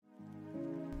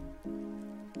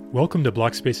Welcome to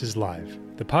BlockSpaces Live,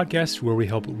 the podcast where we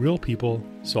help real people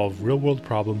solve real-world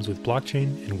problems with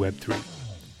blockchain and Web3.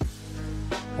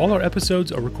 All our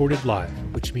episodes are recorded live,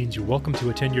 which means you're welcome to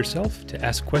attend yourself, to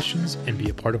ask questions, and be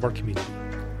a part of our community.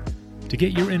 To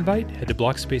get your invite, head to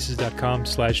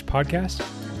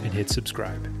blockspaces.com/podcast and hit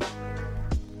subscribe.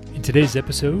 In today's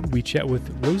episode, we chat with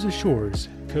Rosa Shores,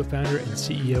 co-founder and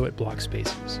CEO at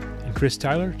BlockSpaces, and Chris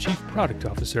Tyler, Chief Product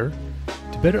Officer,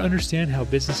 to better understand how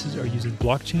businesses are using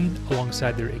blockchain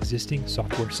alongside their existing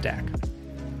software stack.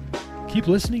 Keep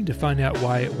listening to find out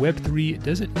why Web3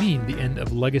 doesn't mean the end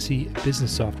of legacy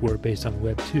business software based on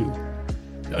Web2,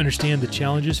 to understand the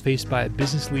challenges faced by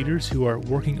business leaders who are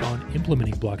working on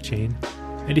implementing blockchain,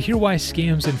 and to hear why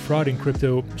scams and fraud in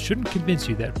crypto shouldn't convince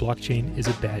you that blockchain is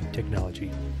a bad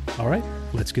technology. All right,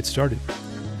 let's get started.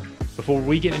 Before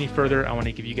we get any further, I want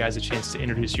to give you guys a chance to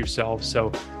introduce yourselves.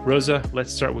 So, Rosa,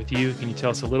 let's start with you. Can you tell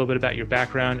us a little bit about your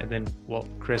background? And then,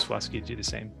 Chris, we'll ask you to do the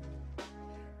same.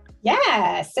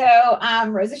 Yeah, so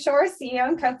Rosa Shores, CEO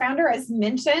and co-founder, as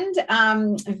mentioned.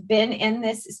 I've been in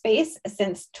this space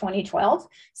since 2012,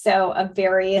 so a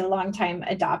very long time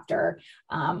adopter.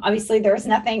 Obviously, there was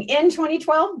nothing in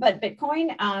 2012 but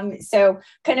Bitcoin, so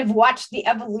kind of watched the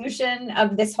evolution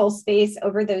of this whole space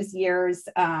over those years.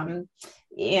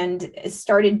 And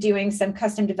started doing some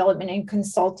custom development and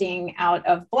consulting out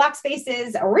of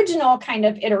BlockSpaces' original kind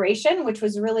of iteration, which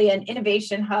was really an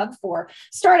innovation hub for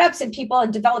startups and people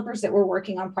and developers that were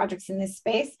working on projects in this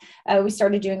space. We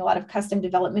started doing a lot of custom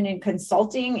development and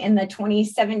consulting in the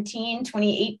 2017,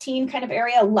 2018 kind of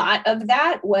area. A lot of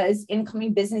that was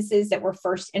incoming businesses that were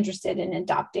first interested in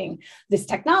adopting this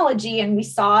technology. And we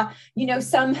saw,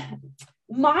 some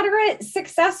moderate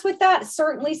success with that.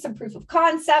 Certainly some proof of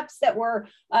concepts that were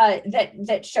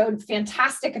that showed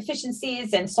fantastic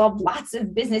efficiencies and solved lots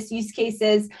of business use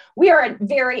cases. We are a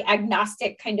very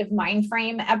agnostic kind of mind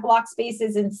frame at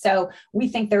BlockSpaces. And so we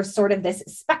think there's sort of this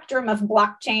spectrum of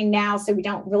blockchain now. So we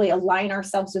don't really align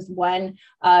ourselves with one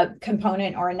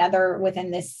component or another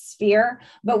within this sphere.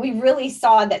 But we really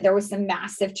saw that there was some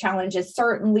massive challenges,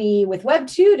 certainly with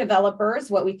Web2 developers,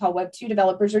 what we call Web2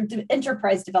 developers or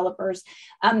enterprise developers,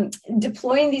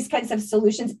 deploying these kinds of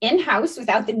solutions in-house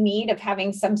without the need of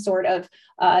having some sort of,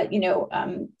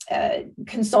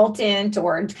 consultant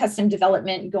or custom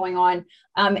development going on.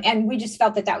 And we just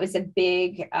felt that that was a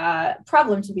big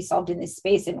problem to be solved in this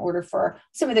space in order for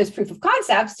some of those proof of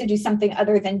concepts to do something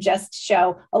other than just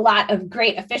show a lot of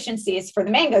great efficiencies for the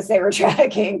mangoes they were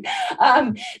tracking.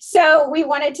 So we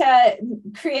wanted to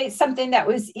create something that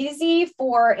was easy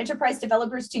for enterprise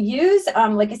developers to use.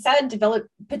 Like I said, develop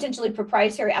potentially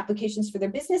proprietary applications for their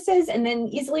businesses and then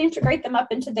easily integrate them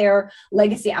up into their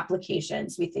legacy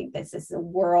applications. We think this is a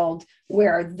world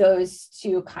where those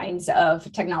two kinds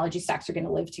of technology stacks are going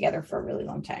to live together for a really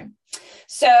long time.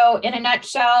 So in a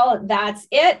nutshell, that's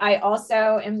it. I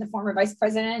also am the former vice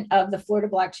president of the Florida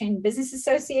Blockchain Business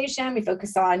Association. We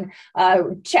focus on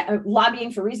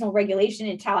lobbying for reasonable regulation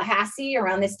in Tallahassee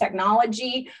around this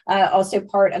technology. Also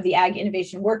part of the Ag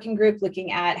Innovation Working Group,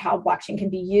 looking at how blockchain can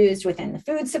be used within the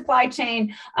food supply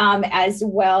chain, as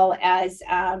well as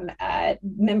a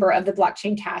member of the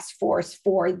blockchain task force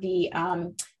for the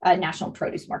National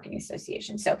Produce Marketing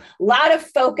Association. So a lot of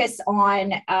focus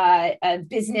on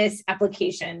business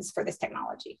applications for this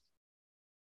technology.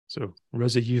 So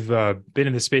Rosa, you've been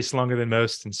in this space longer than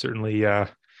most, and certainly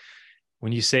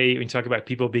when you talk about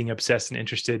people being obsessed and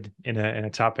interested in a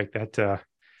topic, that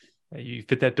you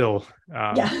fit that bill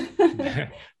Yeah.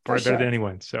 probably better than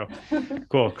anyone. So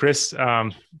cool. Chris,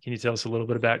 can you tell us a little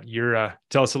bit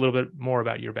more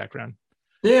about your background?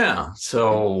 Yeah.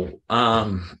 So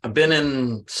I've been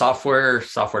in software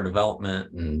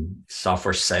development and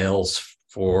software sales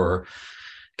for,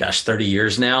 30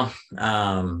 years now.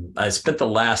 I spent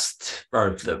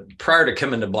prior to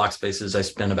coming to BlockSpaces, I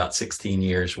spent about 16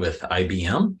 years with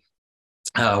IBM,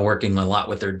 working a lot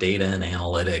with their data and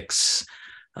analytics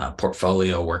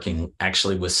portfolio, working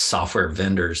actually with software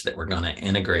vendors that were going to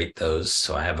integrate those.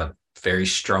 So I have a very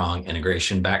strong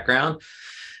integration background.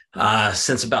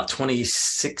 Since about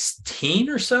 2016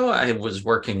 or so, I was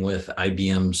working with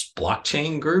IBM's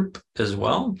blockchain group as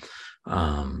well,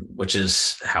 which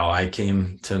is how I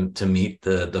came to meet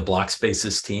the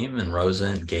BlockSpaces team and Rosa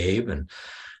and Gabe. And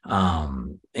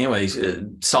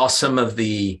saw some of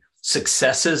the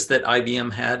successes that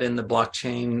IBM had in the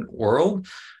blockchain world,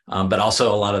 but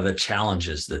also a lot of the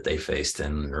challenges that they faced.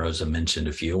 And Rosa mentioned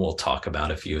a few. We'll talk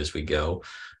about a few as we go.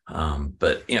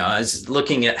 But I was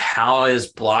looking at how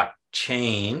is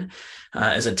blockchain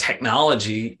as a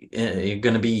technology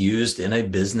going to be used in a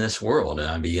business world.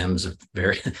 And IBM's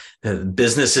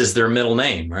business is their middle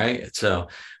name, right? So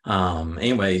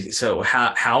Anyway, so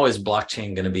how is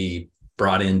blockchain going to be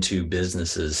brought into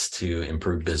businesses to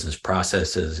improve business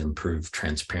processes, improve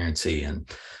transparency, and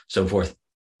so forth?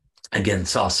 Again,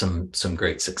 saw some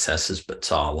great successes, but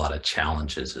saw a lot of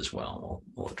challenges as well.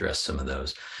 We'll address some of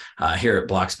those. Here at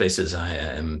BlockSpaces, I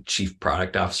am Chief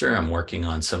Product Officer. I'm working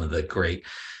on some of the great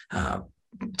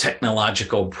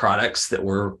technological products that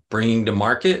we're bringing to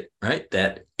market, right,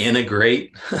 that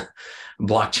integrate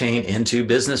blockchain into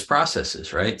business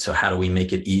processes, right? So how do we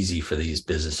make it easy for these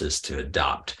businesses to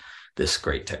adopt this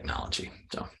great technology?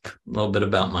 So a little bit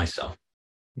about myself.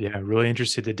 Yeah, really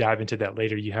interested to dive into that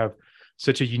later. You have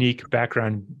such a unique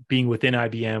background being within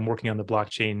IBM, working on the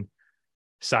blockchain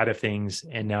side of things.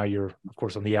 And now you're, of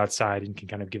course, on the outside and can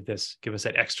kind of give us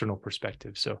that external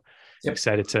perspective. So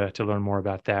excited to learn more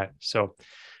about that. So,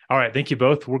 all right. Thank you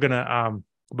both. We're going to,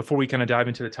 before we kind of dive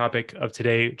into the topic of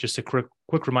today, just a quick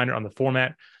reminder on the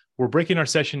format. We're breaking our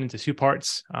session into two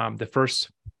parts. The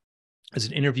first is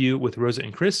an interview with Rosa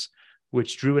and Chris,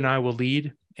 which Drew and I will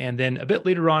lead. And then a bit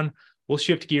later on, we'll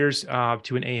shift gears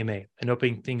to an AMA and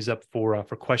opening things up for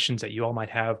questions that you all might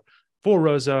have for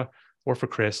Rosa or for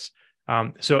Chris.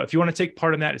 So if you want to take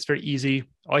part in that, it's very easy.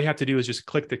 All you have to do is just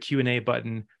click the Q&A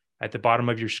button at the bottom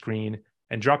of your screen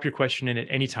and drop your question in at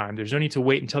any time. There's no need to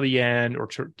wait until the end or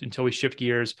until we shift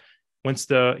gears. Once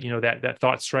that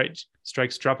thought strikes,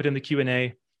 drop it in the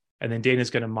Q&A, and then Dana's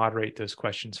going to moderate those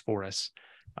questions for us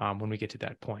when we get to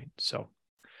that point. So.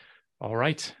 All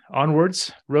right,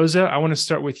 onwards. Rosa, I want to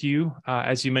start with you.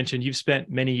 As you mentioned, you've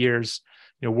spent many years,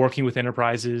 working with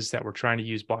enterprises that were trying to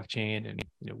use blockchain in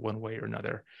one way or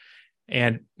another.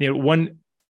 And one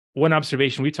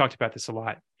observation, we talked about this a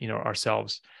lot,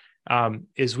 ourselves,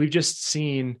 is we've just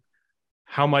seen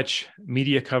how much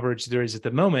media coverage there is at the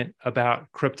moment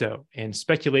about crypto and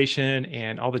speculation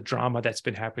and all the drama that's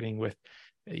been happening with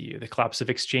the collapse of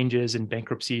exchanges and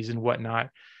bankruptcies and whatnot.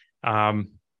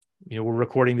 We're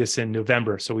recording this in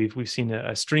November, so we've seen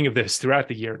a string of this throughout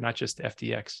the year, not just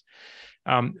FTX.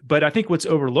 But I think what's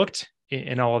overlooked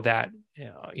in all of that,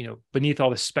 beneath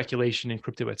all the speculation in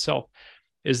crypto itself,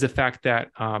 is the fact that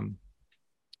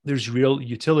there's real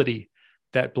utility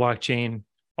that blockchain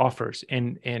offers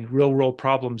and real world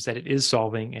problems that it is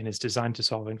solving and is designed to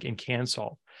solve and can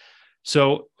solve.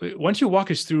 So why don't you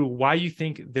walk us through why you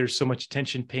think there's so much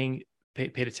attention paid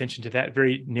attention to that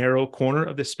very narrow corner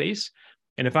of the space?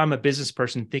 And if I'm a business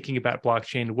person thinking about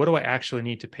blockchain, what do I actually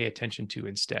need to pay attention to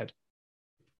instead?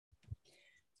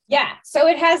 Yeah, so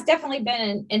it has definitely been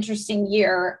an interesting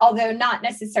year, although not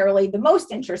necessarily the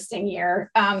most interesting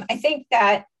year. I think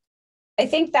that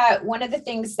one of the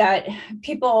things that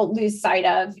people lose sight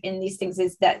of in these things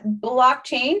is that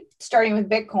blockchain, starting with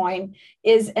Bitcoin,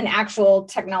 is an actual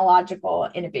technological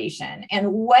innovation.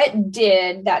 And what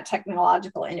did that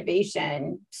technological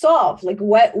innovation solve? Like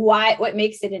what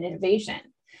makes it an innovation?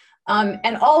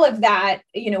 And all of that,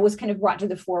 was kind of brought to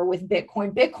the fore with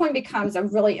Bitcoin. Bitcoin becomes a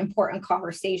really important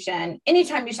conversation.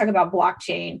 Anytime you talk about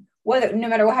blockchain, no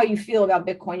matter how you feel about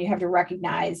Bitcoin, you have to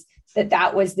recognize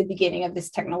that was the beginning of this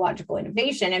technological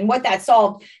innovation. And what that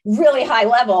solved really high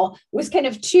level was kind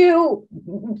of two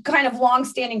kind of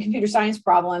long-standing computer science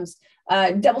problems.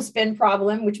 Double spin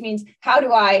problem, which means how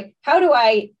do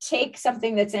I take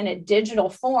something that's in a digital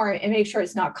form and make sure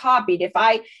it's not copied? If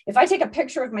I take a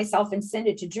picture of myself and send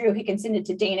it to Drew, he can send it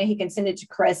to Dana, he can send it to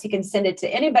Chris, he can send it to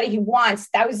anybody he wants,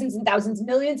 thousands and thousands,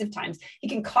 millions of times. He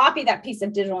can copy that piece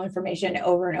of digital information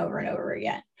over and over and over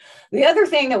again. The other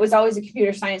thing that was always a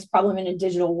computer science problem in a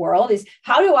digital world is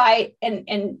how do I, and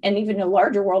even a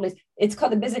larger world, is it's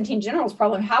called the Byzantine generals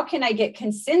problem. How can I get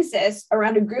consensus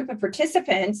around a group of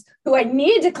participants who I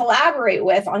need to collaborate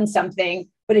with on something,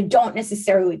 but I don't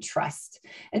necessarily trust?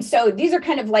 And so these are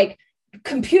kind of like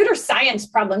computer science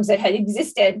problems that had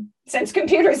existed since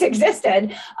computers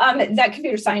existed, that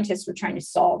computer scientists were trying to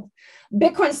solve.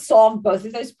 Bitcoin solved both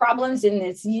of those problems in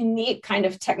this unique kind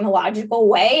of technological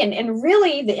way. And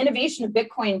really the innovation of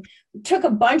Bitcoin took a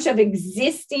bunch of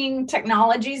existing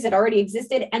technologies that already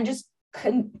existed and just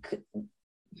put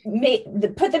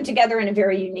them together in a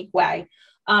very unique way,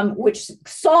 which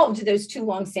solved those two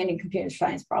longstanding computer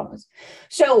science problems.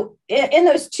 So in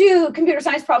those two computer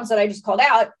science problems that I just called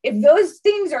out, if those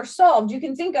things are solved, you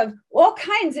can think of all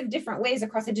kinds of different ways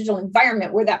across a digital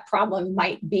environment where that problem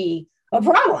might be a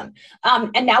problem.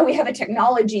 And now we have a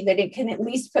technology that it can at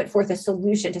least put forth a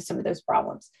solution to some of those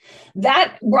problems.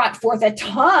 That brought forth a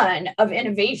ton of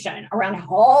innovation around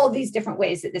all these different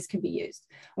ways that this can be used.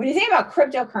 When you think about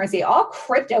cryptocurrency, all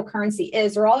cryptocurrency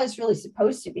is, or all it's really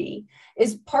supposed to be,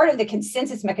 is part of the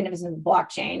consensus mechanism of the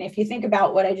blockchain. If you think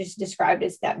about what I just described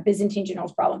as that Byzantine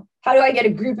generals problem, how do I get a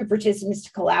group of participants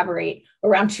to collaborate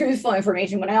around truthful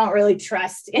information when I don't really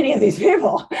trust any of these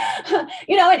people? And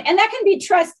that can be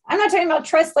trust. I'm not talking about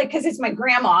trust like because it's my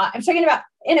grandma. I'm talking about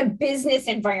in a business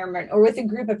environment or with a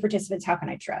group of participants, how can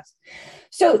I trust?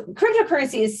 So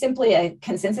cryptocurrency is simply a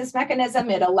consensus mechanism.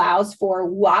 It allows for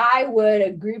why would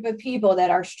a group of people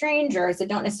that are strangers that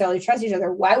don't necessarily trust each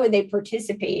other, why would they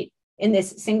participate in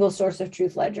this single source of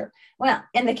truth ledger? Well,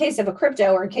 in the case of a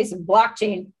crypto or in case of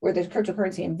blockchain where there's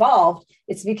cryptocurrency involved,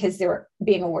 it's because they're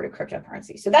being awarded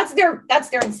cryptocurrency. So that's their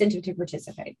incentive to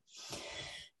participate.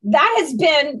 That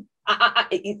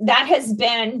has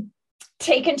been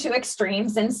taken to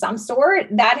extremes in some sort.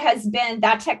 That has been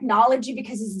that technology,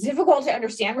 because it's difficult to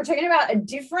understand. We're talking about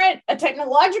a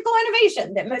technological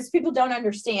innovation that most people don't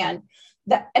understand.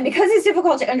 And because it's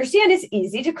difficult to understand, it's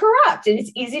easy to corrupt and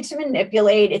it's easy to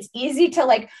manipulate. It's easy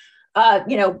to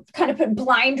kind of put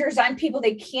blinders on people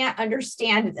they can't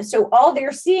understand. So all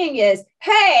they're seeing is,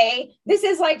 hey, this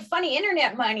is like funny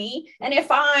internet money. And if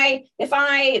I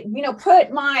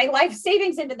put my life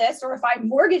savings into this, or if I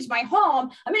mortgage my home,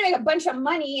 I'm going to make a bunch of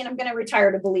money and I'm going to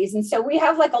retire to Belize. And so we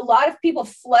have like a lot of people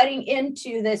flooding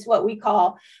into this, what we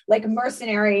call like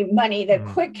mercenary money, the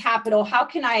quick capital. How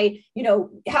can I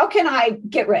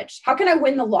get rich? How can I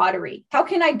win the lottery? How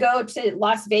can I go to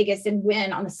Las Vegas and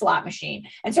win on the slot machine?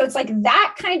 And so it's like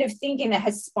that kind of thinking that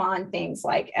has spawned things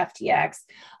like FTX.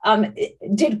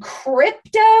 Did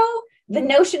the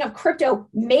notion of crypto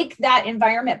make that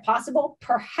environment possible?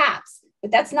 Perhaps,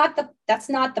 but that's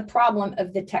not the problem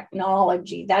of the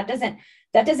technology. That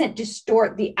doesn't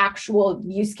distort the actual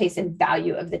use case and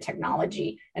value of the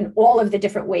technology and all of the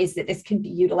different ways that this can be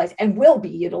utilized and will be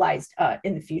utilized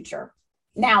in the future,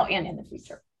 now and in the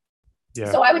future.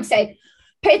 Yeah. So I would say,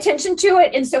 pay attention to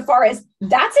it insofar as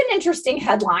that's an interesting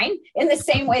headline, in the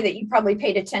same way that you probably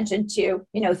paid attention to,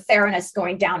 Theranos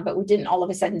going down, but we didn't all of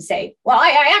a sudden say, well,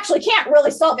 I actually can't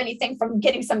really solve anything from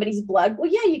getting somebody's blood.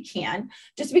 Well, yeah, you can,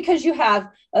 just because you have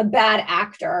a bad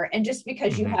actor and just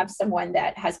because you have someone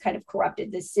that has kind of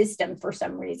corrupted the system for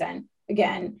some reason.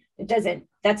 Again,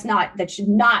 that should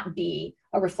not be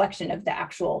a reflection of the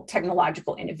actual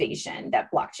technological innovation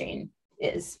that blockchain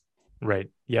is.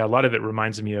 Right. Yeah. A lot of it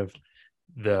reminds me of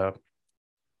the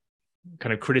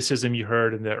kind of criticism you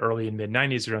heard in the early and mid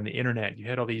 90s around the internet. You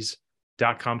had all these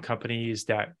 .com companies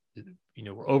that,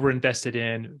 were overinvested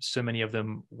in. So many of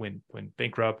them went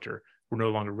bankrupt or were no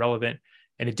longer relevant.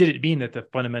 And it didn't mean that the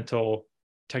fundamental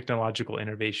technological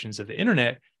innovations of the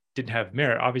internet didn't have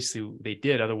merit. Obviously they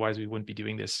did. Otherwise we wouldn't be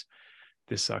doing this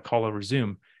call over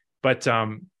Zoom. But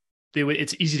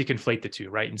it's easy to conflate the two,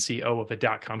 right? And see, if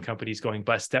a .com company is going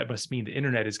bust, that must mean the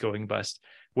internet is going bust.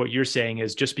 What you're saying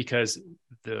is just because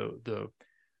the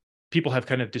people have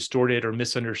kind of distorted or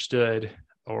misunderstood,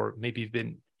 or maybe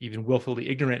been even willfully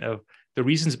ignorant of the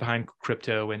reasons behind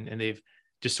crypto, and they've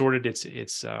distorted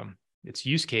its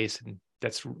use case, and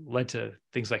that's led to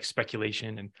things like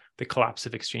speculation and the collapse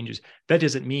of exchanges. That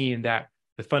doesn't mean that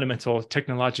the fundamental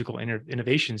technological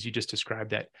innovations you just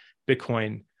described that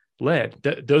Bitcoin led,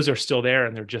 those are still there,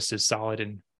 and they're just as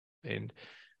solid and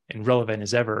relevant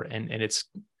as ever. And it's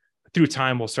through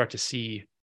time we'll start to see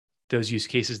those use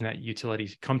cases and that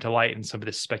utility come to light, and some of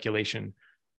this speculation,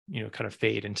 kind of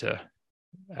fade into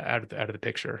out of the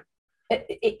picture.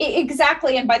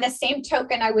 Exactly. And by the same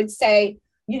token, I would say,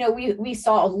 we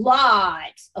saw a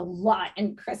lot,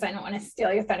 and Chris, I don't want to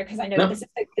steal your thunder because I know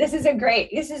this is a great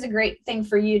thing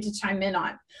for you to chime in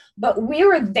on. But we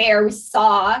were there, we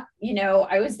saw,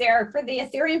 I was there for the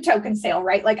Ethereum token sale,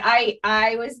 right? Like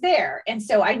I was there. And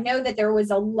so I know that there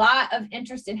was a lot of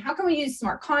interest in how can we use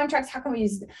smart contracts? How can we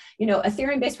use,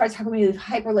 Ethereum-based products? How can we use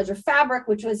Hyperledger Fabric,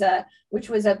 which was a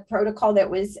protocol that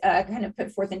was kind of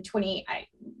put forth in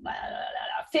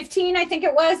 2015, I think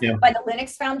it was, by the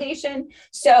Linux Foundation.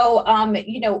 So,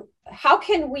 how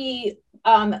can we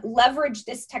leverage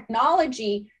this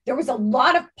technology? There was a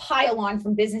lot of pile on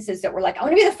from businesses that were like, I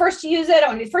want to be the first to use it. I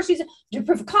want to be the first to use it, do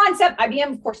proof of concept.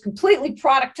 IBM, of course, completely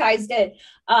productized it.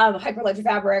 Hyperledger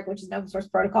Fabric, which is an open source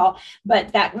protocol.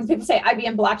 But that when people say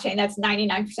IBM blockchain, that's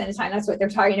 99% of the time, that's what they're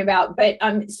talking about. But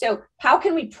so how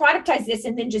can we productize this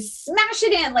and then just smash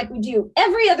it in like we do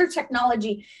every other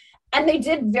technology? And they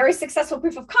did very successful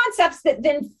proof of concepts that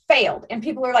then failed. And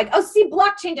people are like, oh, see,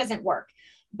 blockchain doesn't work.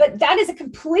 But that is a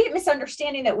complete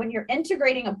misunderstanding that when you're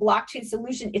integrating a blockchain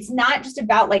solution, it's not just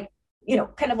about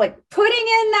kind of like putting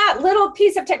in that little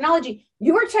piece of technology.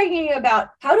 You are talking about,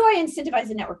 how do I incentivize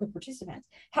a network of participants?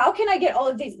 How can I get all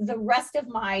of the rest of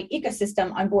my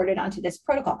ecosystem onboarded onto this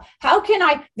protocol? How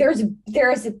can there's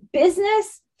a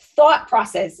business thought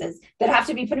processes that have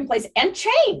to be put in place and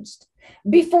changed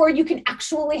before you can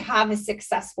actually have a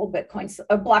successful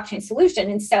blockchain solution.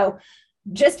 And so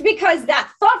just because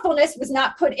that thoughtfulness was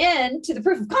not put into the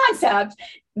proof of concept,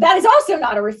 that is also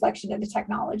not a reflection of the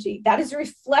technology. That is a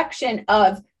reflection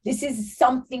of this is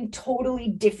something totally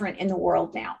different in the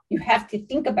world now. You have to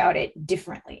think about it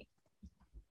differently.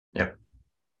 Yep.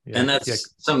 And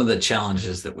that's some of the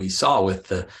challenges that we saw with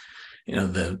the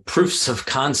proofs of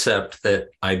concept that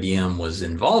IBM was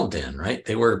involved in, right?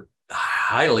 They were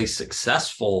highly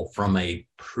successful from a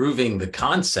proving the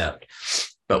concept.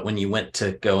 But when you went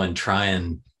to go and try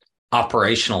and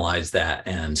operationalize that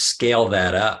and scale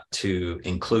that up to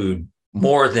include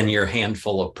more than your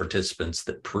handful of participants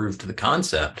that proved the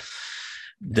concept,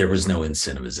 there was no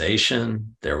incentivization.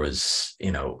 There was,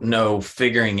 no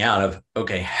figuring out of,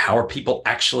 okay, how are people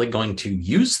actually going to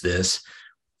use this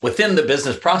within the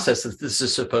business process that this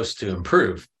is supposed to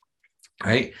improve,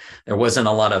 right? There wasn't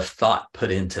a lot of thought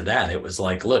put into that. It was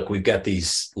like, look, we've got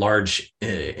these large,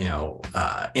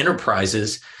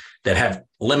 enterprises that have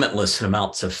limitless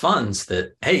amounts of funds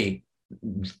that, hey,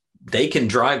 they can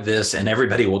drive this and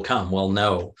everybody will come. Well,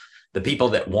 no, the people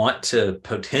that want to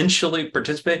potentially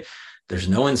participate, there's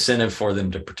no incentive for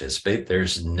them to participate.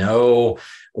 There's no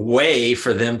way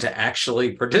for them to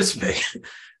actually participate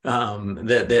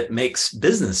that makes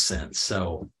business sense.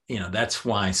 So, that's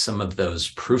why some of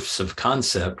those proofs of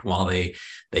concept, while they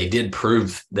did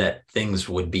prove that things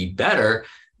would be better,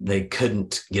 they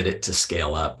couldn't get it to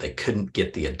scale up. They couldn't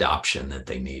get the adoption that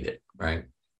they needed, right?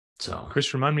 So,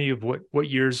 Chris, remind me of what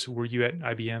years were you at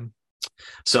IBM?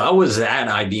 So I was at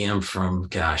IBM from,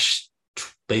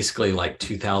 basically like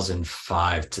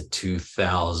 2005 to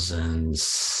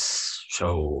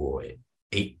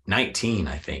 2019,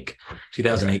 I think,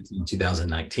 2018,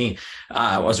 2019.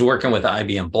 I was working with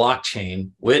IBM blockchain,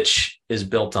 which is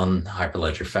built on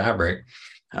Hyperledger Fabric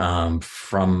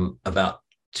from about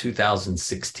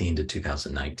 2016 to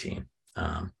 2019.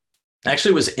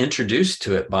 Actually was introduced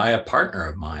to it by a partner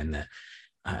of mine that,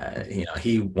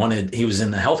 he was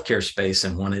in the healthcare space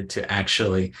and wanted to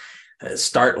actually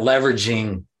start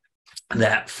leveraging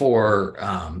that for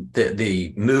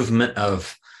the movement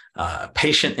of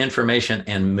patient information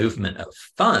and movement of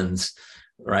funds,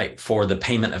 right, for the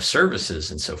payment of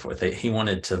services and so forth. He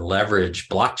wanted to leverage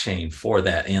blockchain for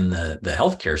that in the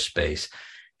healthcare space.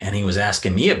 And he was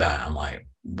asking me about it. I'm like,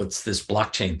 what's this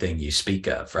blockchain thing you speak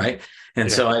of, right?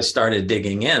 And so I started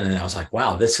digging in and I was like,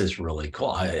 wow, this is really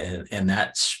cool. And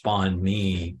that spawned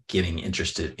me getting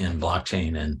interested in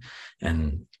blockchain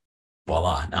and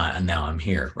voila, now I'm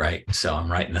here, right? So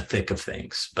I'm right in the thick of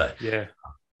things. But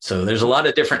so there's a lot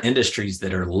of different industries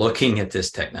that are looking at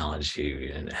this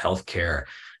technology. In healthcare,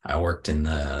 I worked in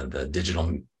the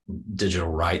digital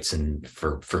rights and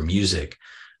for music.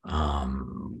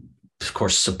 Of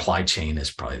course, supply chain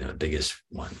is probably the biggest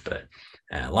one, but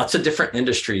lots of different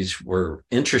industries were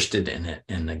interested in it.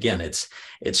 And again, it's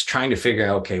trying to figure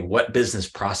out, okay, what business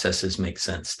processes make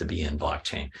sense to be in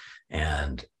blockchain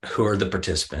and who are the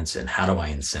participants and how do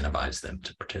I incentivize them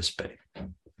to participate?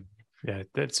 Yeah,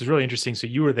 that's really interesting. So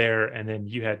you were there and then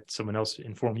you had someone else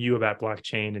inform you about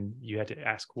blockchain and you had to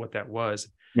ask what that was.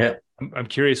 Yeah. I'm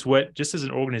curious just as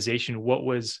an organization, what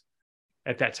was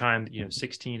at that time,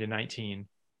 16 to 19,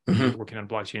 working on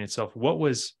blockchain itself, what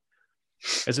was,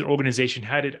 as an organization,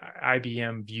 how did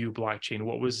IBM view blockchain?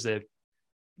 What was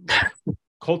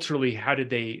culturally, how did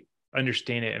they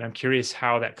understand it? And I'm curious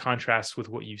how that contrasts with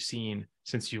what you've seen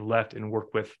since you left and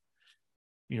worked with,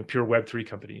 pure Web3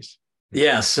 companies.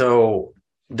 Yeah. So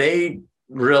they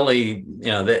really,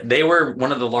 they were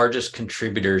one of the largest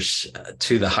contributors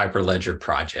to the Hyperledger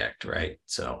project, right?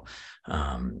 So,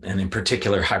 and in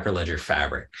particular, Hyperledger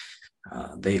Fabric.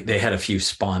 They had a few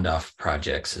spawned off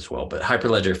projects as well, but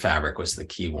Hyperledger Fabric was the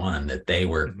key one that they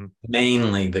were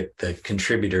mainly the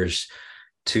contributors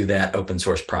to that open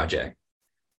source project.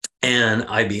 And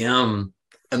IBM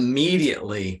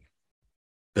immediately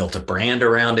built a brand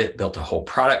around it, built a whole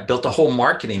product, built a whole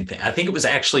marketing thing. I think it was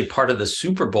actually part of the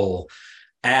Super Bowl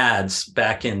ads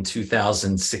back in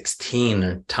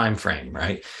 2016 timeframe,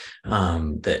 right?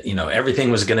 That,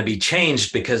 everything was going to be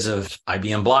changed because of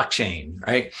IBM blockchain,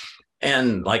 right?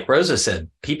 And like Rosa said,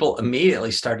 people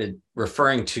immediately started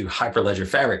referring to Hyperledger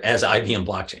Fabric as IBM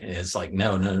blockchain. It's like,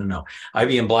 no.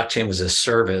 IBM blockchain was a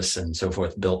service and so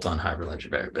forth built on Hyperledger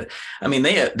Fabric. But I mean,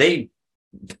 they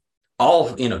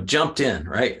all, jumped in,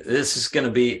 right? This is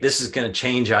going to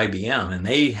change IBM. And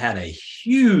they had a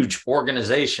huge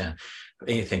organization,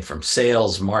 anything from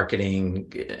sales,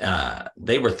 marketing.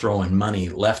 They were throwing money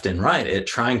left and right at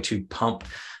trying to pump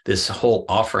this whole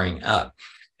offering up.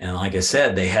 And like I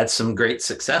said, they had some great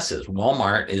successes.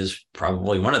 Walmart is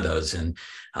probably one of those. And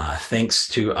thanks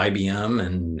to IBM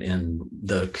and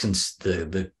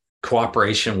the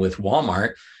cooperation with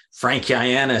Walmart, Frank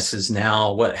Yiannis is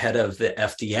now head of the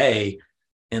FDA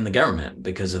in the government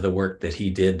because of the work that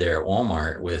he did there at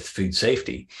Walmart with food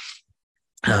safety.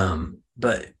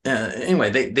 But anyway,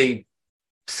 they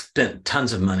spent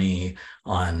tons of money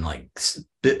on like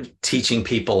teaching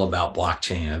people about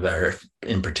blockchain, or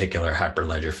in particular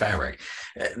Hyperledger Fabric.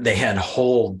 They had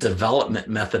whole development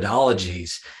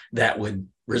methodologies that would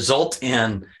result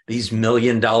in these $1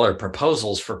 million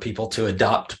proposals for people to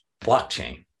adopt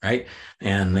blockchain, right?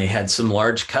 And they had some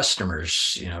large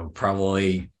customers,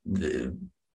 probably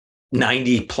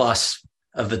 90 plus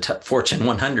of the Fortune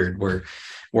 100 were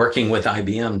working with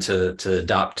IBM to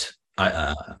adopt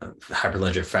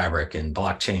Hyperledger Fabric and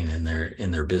blockchain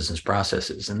in their business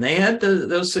processes. And they had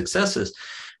those successes,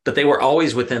 but they were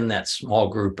always within that small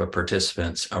group of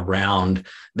participants around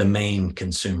the main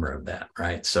consumer of that,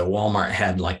 right? So Walmart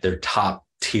had like their top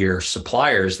tier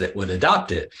suppliers that would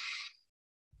adopt it.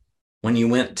 When you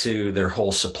went to their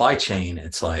whole supply chain,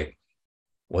 it's like,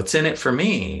 what's in it for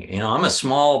me? I'm a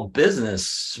small business,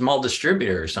 small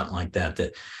distributor or something like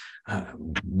that,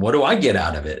 what do I get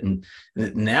out of it? And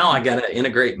now I got to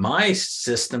integrate my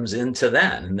systems into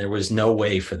that. And there was no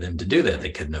way for them to do that.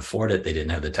 They couldn't afford it. They didn't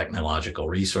have the technological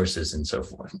resources and so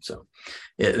forth. So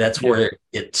that's where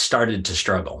it started to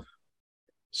struggle.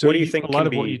 So what do you think a lot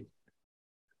of what you...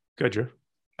 Go ahead, Drew.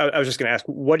 I was just going to ask,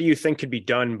 what do you think could be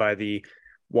done by the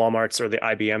Walmarts or the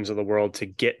IBMs of the world to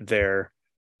get there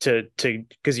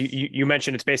because you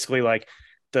mentioned it's basically like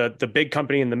the big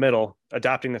company in the middle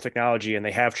adopting the technology, and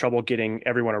they have trouble getting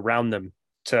everyone around them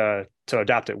to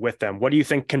adopt it with them. What do you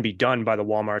think can be done by the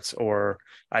Walmarts or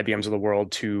IBMs of the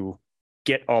world to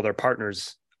get all their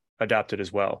partners adopted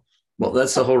as well? Well,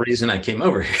 that's the whole reason I came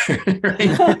over here.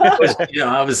 Right?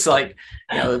 I was like,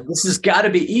 this has got to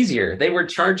be easier. They were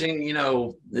charging,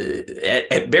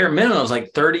 at bare minimum, it was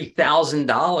like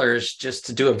 $30,000 just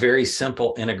to do a very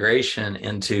simple integration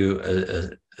into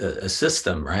a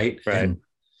system, right? Right. And,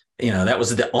 that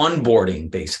was the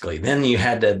onboarding, basically. Then you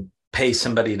had to pay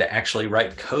somebody to actually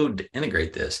write code to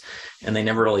integrate this. And they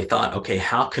never really thought, okay,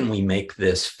 how can we make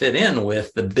this fit in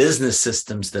with the business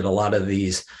systems that a lot of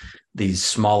these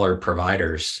smaller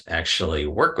providers actually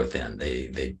work within?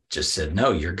 They just said,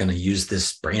 no, you're going to use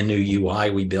this brand new UI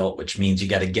we built, which means you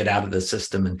got to get out of the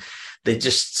system. And they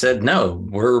just said, no,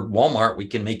 we're Walmart. We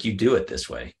can make you do it this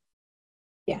way.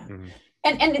 Yeah. Mm-hmm.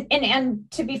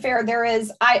 And to be fair,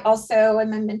 I also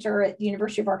am a mentor at the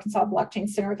University of Arkansas Blockchain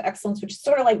Center of Excellence, which is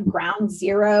sort of like ground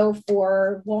zero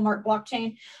for Walmart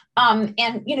blockchain. And,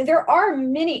 there are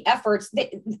many efforts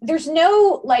there's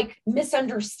no like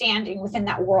misunderstanding within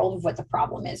that world of what the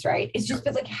problem is, right? It's just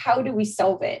like, how do we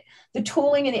solve it? The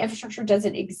tooling and the infrastructure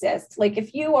doesn't exist. Like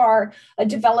if you are a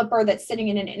developer that's sitting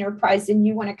in an enterprise and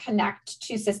you want to connect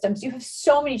to systems, you have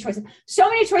so many choices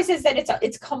that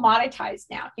it's commoditized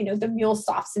now, the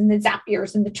MuleSofts and the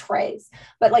Zapiers and the trays.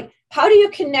 But like, how do you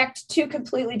connect two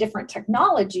completely different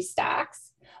technology stacks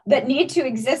that need to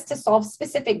exist to solve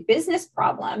specific business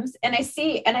problems? And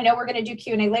I know we're going to do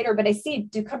Q&A later, but I see,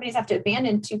 do companies have to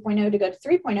abandon 2.0 to go to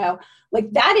 3.0?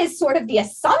 Like that is sort of the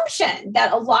assumption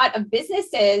that a lot of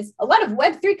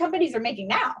Web3 companies are making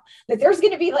now, that there's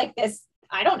going to be like this,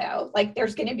 I don't know, like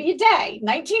there's going to be a day,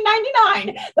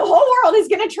 1999, the whole world is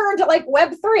going to turn to like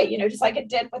Web3, just like it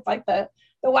did with like the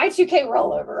Y2K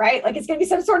rollover, right? Like it's going to be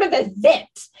some sort of event.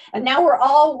 And now we're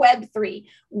all Web3.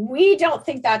 We don't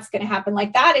think that's going to happen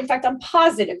like that. In fact, I'm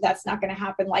positive that's not going to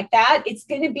happen like that. It's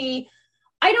going to be,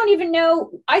 I don't even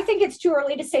know. I think it's too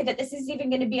early to say that this is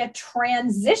even going to be a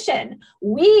transition.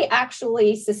 We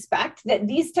actually suspect that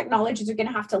these technologies are going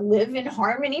to have to live in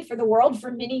harmony for the world for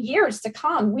many years to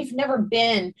come. We've never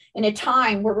been in a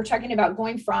time where we're talking about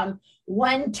going from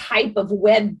one type of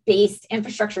web-based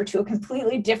infrastructure to a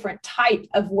completely different type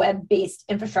of web-based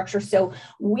infrastructure. So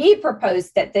we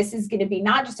propose that this is going to be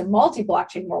not just a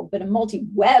multi-blockchain world, but a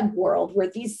multi-web world where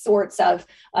these sorts of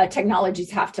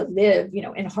technologies have to live,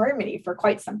 in harmony for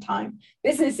quite some time.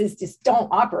 Businesses just don't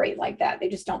operate like that. They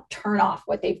just don't turn off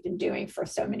what they've been doing for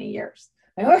so many years.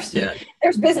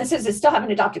 There's businesses that still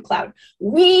haven't adopted cloud.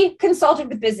 We consulted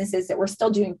with businesses that were still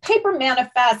doing paper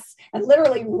manifests and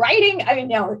literally writing,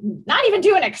 not even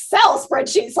doing Excel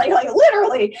spreadsheets, like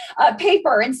literally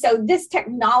paper. And so this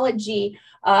technology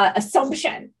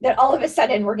assumption that all of a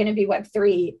sudden we're going to be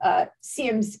Web3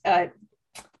 seems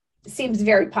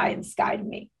very pie in the sky to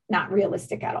me, not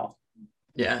realistic at all.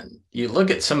 Yeah. You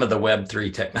look at some of the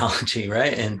Web3 technology,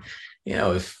 right? And,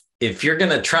 if if you're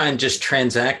going to try and just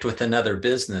transact with another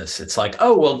business, it's like,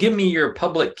 oh, well, give me your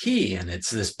public key. And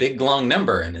it's this big, long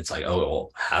number. And it's like, oh,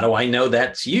 well, how do I know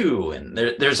that's you? And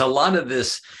there's a lot of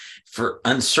this for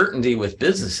uncertainty with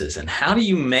businesses. And how do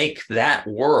you make that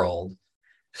world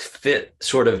fit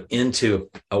sort of into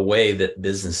a way that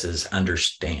businesses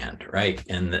understand, right?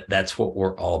 And that's what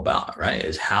we're all about, right?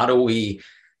 Is how do we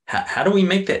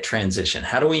make that transition?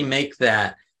 How do we make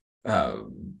that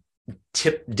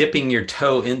dipping your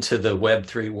toe into the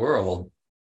Web3 world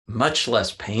much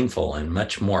less painful and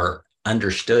much more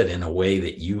understood in a way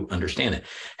that you understand it?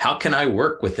 How can I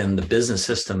work within the business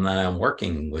system that I'm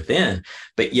working within,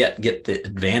 but yet get the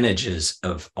advantages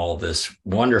of all this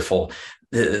wonderful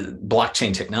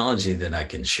blockchain technology that I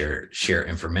can share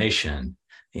information,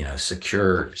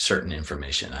 secure certain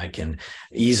information. I can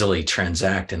easily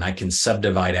transact, and I can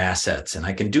subdivide assets, and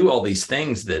I can do all these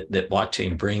things that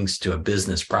blockchain brings to a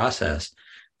business process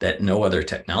that no other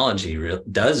technology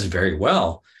does very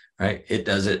well, right? It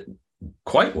does it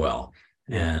quite well.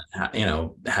 And,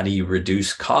 how do you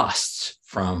reduce costs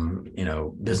from,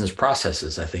 business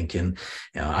processes? I think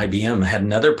IBM had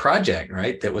another project,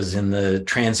 right, that was in the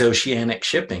transoceanic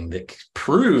shipping that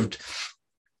proved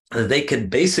they could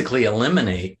basically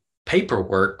eliminate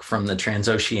paperwork from the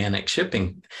transoceanic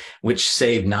shipping, which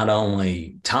saved not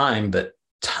only time, but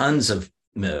tons of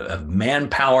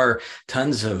manpower,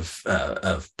 tons of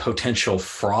potential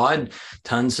fraud,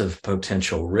 tons of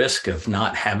potential risk of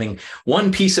not having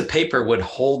one piece of paper would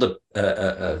hold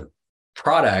a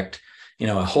product,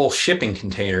 a whole shipping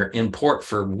container in port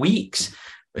for weeks,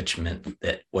 which meant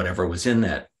that whatever was in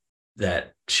that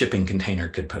shipping container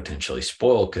could potentially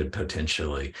spoil, could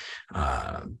potentially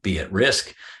be at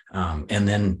risk, and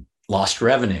then lost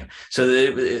revenue. So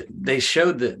they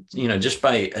showed that, just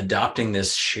by adopting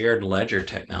this shared ledger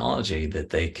technology, that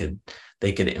they could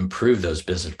improve those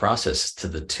business processes to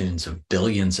the tunes of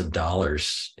billions of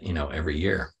dollars, every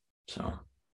year. So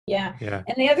yeah.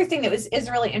 And the other thing that is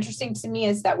really interesting to me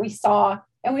is that we saw,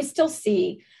 and we still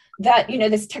see, that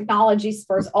this technology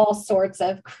spurs all sorts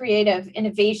of creative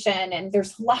innovation, and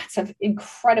there's lots of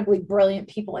incredibly brilliant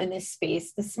people in this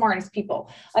space, the smartest people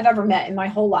I've ever met in my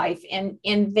whole life, and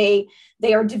they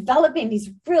are developing these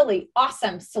really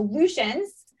awesome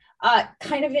solutions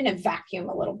kind of in a vacuum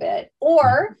a little bit,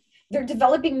 or they're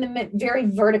developing them very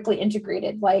vertically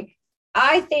integrated. Like,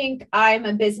 I think I'm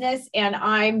a business and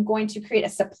I'm going to create a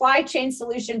supply chain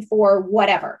solution for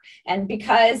whatever. And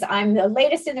because I'm the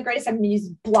latest and the greatest, I'm going to use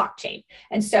blockchain.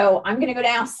 And so I'm going to go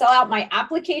down, sell out my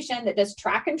application that does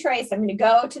track and trace. I'm going to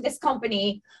go to this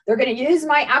company. They're going to use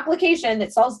my application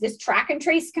that solves this track and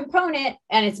trace component,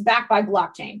 and it's backed by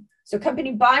blockchain. So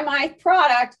company, buy my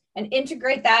product and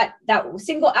integrate that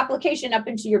single application up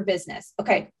into your business.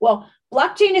 Okay, well,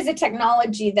 blockchain is a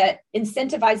technology that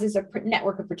incentivizes a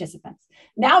network of participants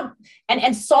now,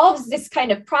 and solves this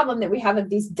kind of problem that we have of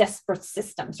these disparate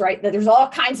systems, right? That there's all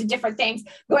kinds of different things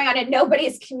going on and nobody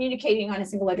is communicating on a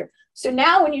single ledger. So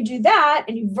now when you do that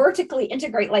and you vertically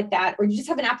integrate like that, or you just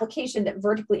have an application that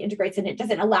vertically integrates and it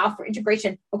doesn't allow for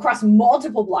integration across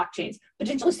multiple blockchains,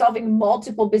 potentially solving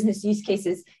multiple business use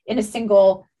cases in a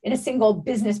single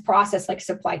business process like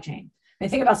supply chain. I mean,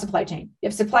 think about supply chain. You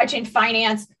have supply chain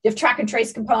finance, you have track and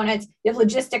trace components, you have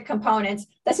logistic components.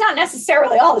 That's not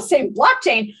necessarily all the same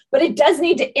blockchain, but it does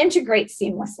need to integrate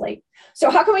seamlessly. So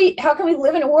how can we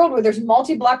live in a world where there's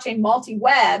multi-blockchain,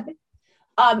 multi-web,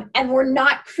 and we're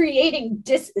not recreating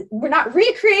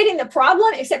the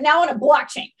problem, except now on a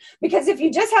blockchain? Because if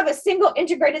you just have a single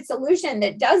integrated solution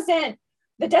that doesn't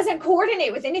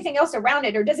coordinate with anything else around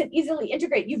it, or doesn't easily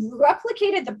integrate, you've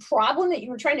replicated the problem that you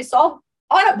were trying to solve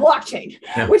on a blockchain,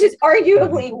 which is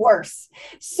arguably worse.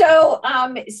 So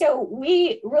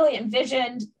we really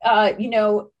envisioned,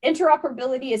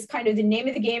 interoperability is kind of the name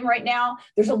of the game right now.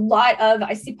 There's a lot of,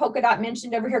 I see Polkadot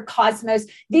mentioned over here, Cosmos.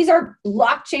 These are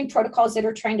blockchain protocols that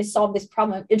are trying to solve this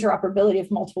problem of interoperability of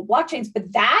multiple blockchains,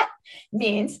 but that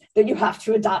means that you have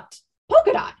to adopt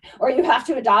Polkadot, or you have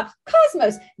to adopt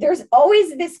Cosmos. There's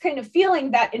always this kind of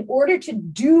feeling that in order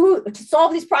to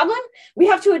solve this problem, we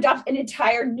have to adopt an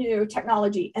entire new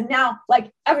technology. And now, like,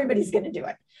 everybody's going to do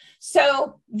it.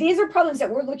 So these are problems that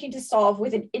we're looking to solve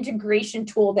with an integration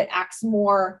tool that acts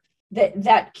more,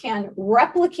 that can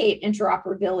replicate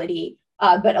interoperability,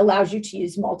 but allows you to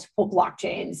use multiple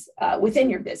blockchains within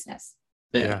your business.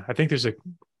 Yeah, I think there's a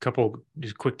couple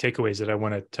just quick takeaways that I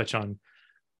want to touch on,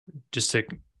 just to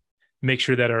make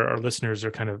sure that our listeners are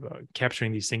kind of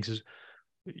capturing these things.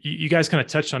 You guys kind of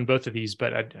touched on both of these,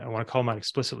 but I want to call them out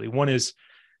explicitly. One is,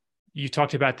 you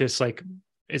talked about this, like,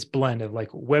 it's blend of like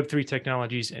Web3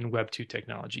 technologies and Web2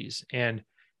 technologies. And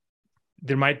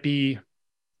there might be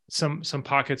some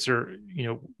pockets are,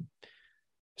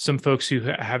 some folks who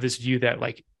have this view that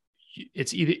like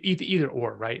it's either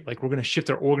or, right? Like we're going to shift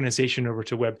our organization over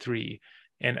to Web3,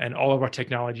 and all of our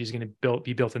technology is going to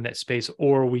be built in that space,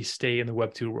 or we stay in the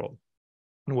Web2 world.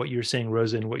 And what you're saying,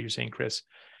 Rosa, and what you're saying, Chris,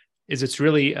 is it's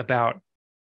really about,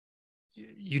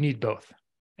 you need both.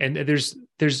 And there's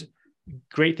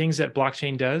great things that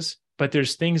blockchain does, but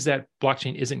there's things that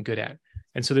blockchain isn't good at.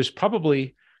 And so there's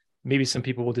probably, maybe some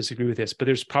people will disagree with this, but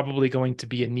there's probably going to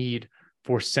be a need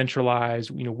for centralized,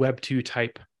 Web2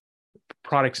 type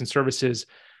products and services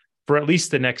for at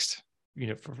least the next,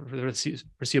 for the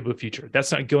foreseeable future.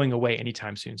 That's not going away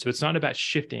anytime soon. So it's not about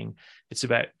shifting, it's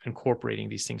about incorporating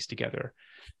these things together.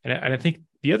 And I think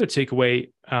the other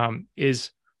takeaway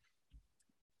is,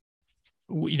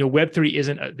 Web3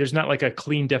 isn't, there's not like a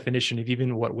clean definition of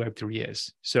even what Web3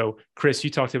 is. So Chris, you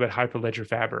talked about Hyperledger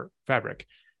Fabric,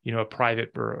 a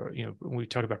private, or, we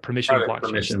talked about permission blockchain.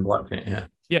 Permission blockchain, yeah.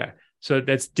 Yeah. So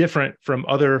that's different from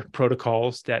other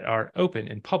protocols that are open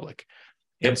and public.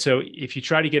 Yep. And so if you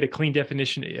try to get a clean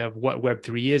definition of what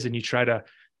Web3 is, and you try to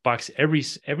box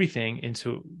everything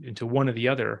into one or the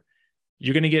other,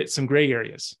 you're going to get some gray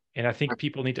areas. And I think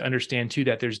people need to understand too,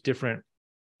 that there's different,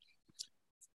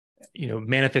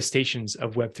 manifestations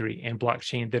of Web3 and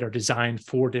blockchain that are designed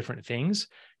for different things,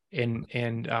 and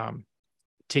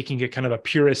taking a kind of a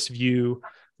purist view,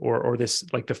 or this,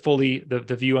 like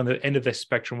the view on the end of the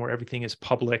spectrum where everything is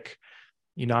public,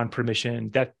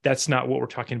 non-permission, that's not what we're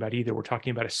talking about either. We're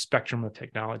talking about a spectrum of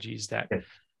technologies that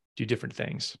do different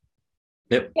things.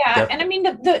 Yep. Yeah. Definitely. And I mean,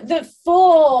 the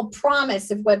full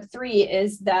promise of Web3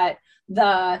 is that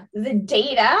the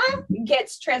data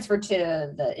gets transferred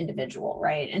to the individual,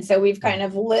 right? And so we've kind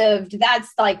of lived,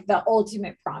 that's like the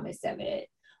ultimate promise of it.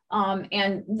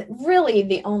 And really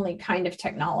the only kind of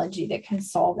technology that can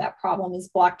solve that problem is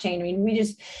blockchain. I mean, we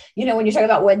just, when you talk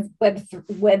about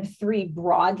Web3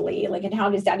 broadly, like, and how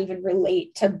does that even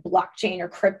relate to blockchain or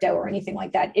crypto or anything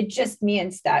like that? It just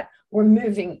means that we're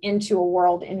moving into a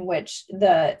world in which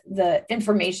the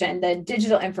information, the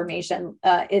digital information,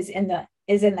 is in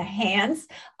the hands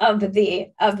of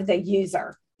the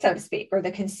user, so to speak, or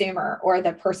the consumer, or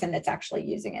the person that's actually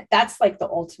using it. That's like the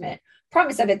ultimate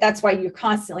promise of it. That's why you're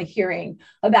constantly hearing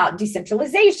about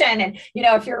decentralization. And,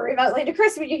 if you're remotely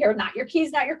decrypted, you hear not your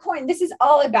keys, not your coin. This is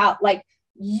all about, like,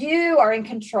 you are in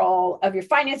control of your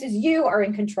finances. You are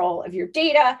in control of your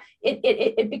data.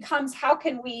 It becomes, how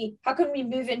can we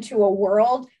move into a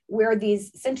world where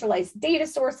these centralized data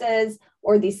sources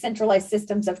or these centralized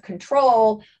systems of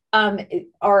control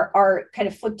are kind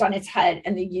of flipped on its head,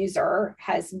 and the user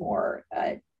has more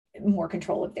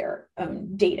control of their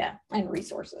own data and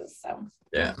resources. So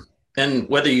yeah, and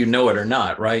whether you know it or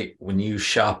not, right? When you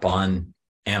shop on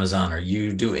Amazon, or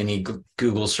you do any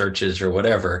Google searches or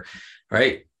whatever,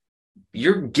 right?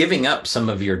 You're giving up some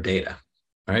of your data,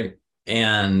 right?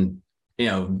 And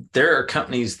there are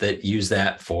companies that use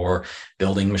that for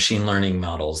building machine learning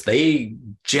models. They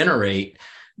generate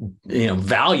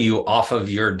value off of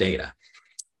your data.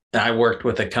 I worked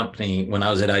with a company when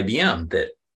I was at IBM that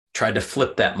tried to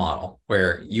flip that model,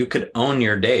 where you could own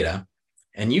your data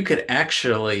and you could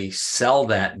actually sell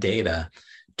that data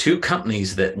to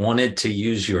companies that wanted to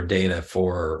use your data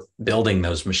for building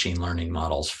those machine learning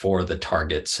models for the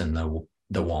Targets and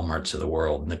the Walmarts of the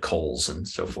world and the Kohl's and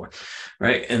so forth,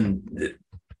 right? And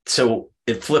so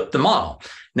it flipped the model.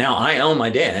 Now I own my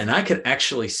data and I could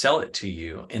actually sell it to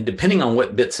you. And depending on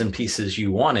what bits and pieces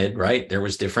you wanted, right, there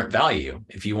was different value.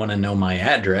 If you want to know my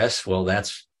address, well,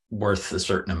 that's worth a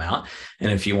certain amount.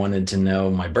 And if you wanted to know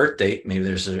my birth date, maybe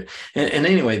there's and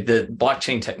anyway, the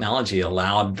blockchain technology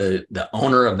allowed the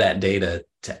owner of that data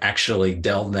to actually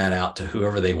delve that out to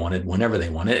whoever they wanted, whenever they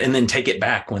wanted, and then take it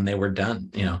back when they were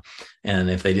done, and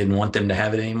if they didn't want them to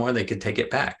have it anymore, they could take it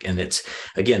back. And it's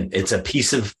a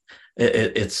piece of,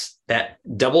 it's that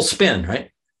double spin,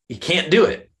 right? You can't do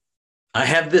it. I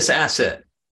have this asset.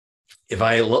 If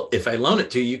I loan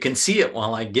it to you, you can see it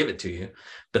while I give it to you.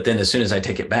 But then as soon as I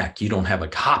take it back, you don't have a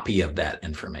copy of that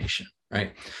information,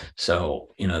 right?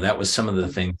 So, that was some of the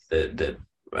things that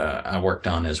I worked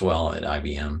on as well at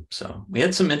IBM. So we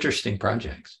had some interesting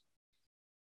projects.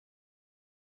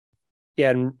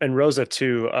 Yeah, and Rosa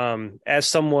too, as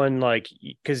someone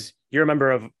because you're a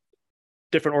member of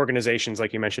different organizations,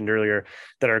 like you mentioned earlier,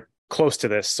 that are close to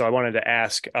this. So I wanted to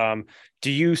ask,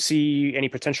 do you see any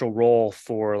potential role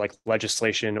for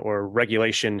legislation or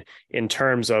regulation in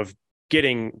terms of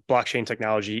getting blockchain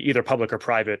technology, either public or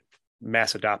private,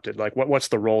 mass adopted? What's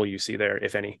the role you see there,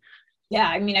 if any? Yeah,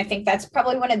 I mean, I think that's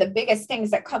probably one of the biggest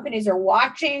things that companies are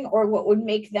watching, or what would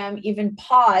make them even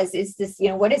pause is this,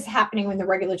 what is happening in the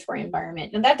regulatory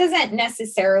environment. And that doesn't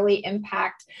necessarily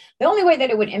impact, the only way that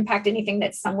it would impact anything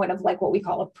that's somewhat of like what we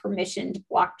call a permissioned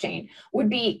blockchain would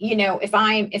be, if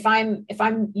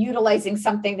I'm utilizing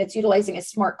something that's utilizing a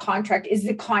smart contract, is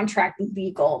the contract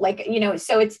legal? Like,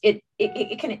 so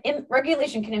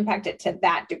regulation can impact it to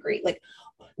that degree. Like,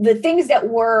 the things that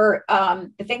we're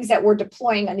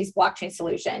deploying on these blockchain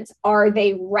solutions, are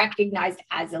they recognized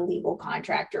as a legal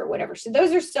contract or whatever? So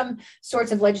those are some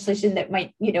sorts of legislation that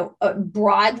might,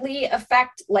 broadly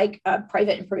affect like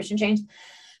private and permission chains.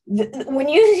 When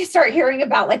you start hearing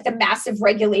about like the massive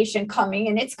regulation coming,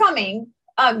 and it's coming,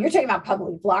 you're talking about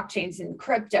public blockchains and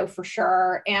crypto for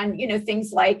sure. And,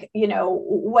 things like,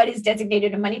 what is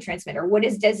designated a money transmitter? What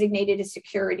is designated a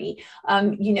security?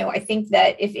 I think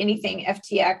that if anything,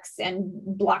 FTX and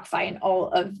BlockFi and all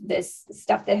of this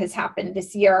stuff that has happened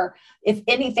this year, if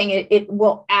anything, it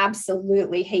will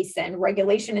absolutely hasten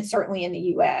regulation. It's certainly in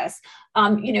the US.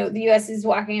 The US is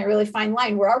walking a really fine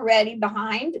line. We're already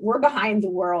behind. We're behind the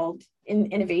world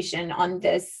in innovation on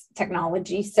this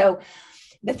technology. So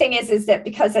the thing is that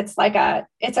because it's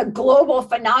a global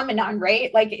phenomenon,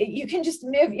 right? Like you can just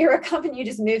move, you're a company, you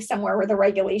just move somewhere where the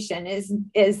regulation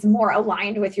is more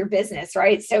aligned with your business,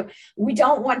 right? So we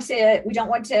don't want to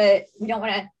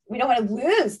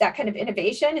lose that kind of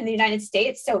innovation in the United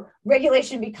States. So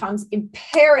regulation becomes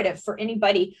imperative for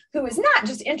anybody who is not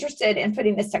just interested in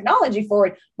putting this technology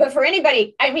forward, but for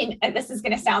anybody, I mean, and this is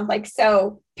going to sound like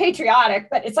so patriotic,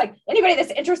 but it's like anybody that's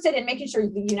interested in making sure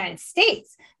the United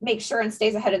States makes sure and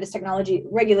stays ahead of this technology,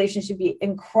 regulation should be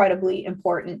incredibly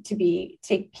important to be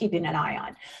keeping an eye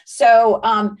on. So,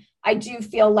 I do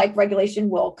feel like regulation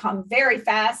will come very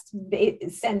fast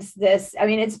since this, I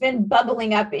mean, it's been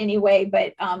bubbling up anyway,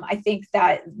 but I think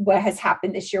that what has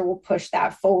happened this year will push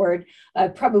that forward.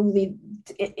 Probably,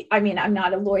 I mean, I'm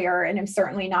not a lawyer and I'm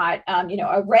certainly not,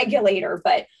 a regulator,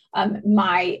 but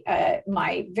my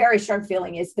very strong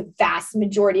feeling is the vast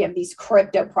majority of these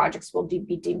crypto projects will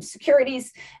be deemed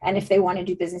securities. And if they want to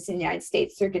do business in the United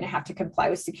States, they're going to have to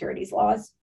comply with securities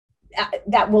laws.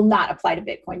 That will not apply to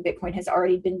Bitcoin. Bitcoin has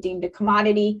already been deemed a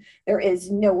commodity. There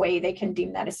is no way they can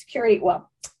deem that a security.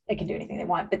 Well, they can do anything they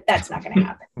want, but that's not going to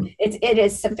happen. It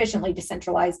is sufficiently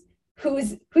decentralized. Who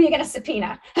are you going to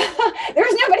subpoena?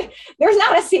 There's nobody. There's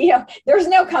not a CEO. There's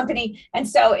no company, and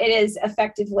so it is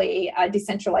effectively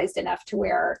decentralized enough to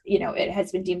where it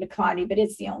has been deemed a commodity, but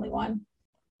it's the only one.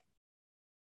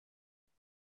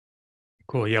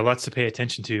 Cool. Yeah, lots to pay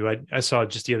attention to. I saw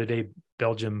just the other day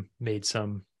Belgium made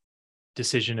some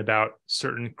decision about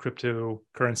certain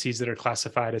cryptocurrencies that are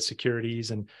classified as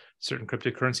securities and certain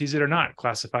cryptocurrencies that are not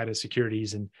classified as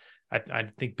securities. And I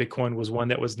think Bitcoin was one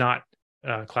that was not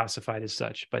classified as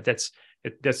such. But that's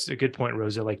a good point,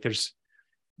 Rosa. Like there's,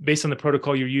 based on the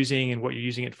protocol you're using and what you're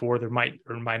using it for, there might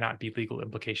or might not be legal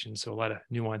implications. So a lot of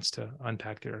nuance to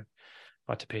unpack there,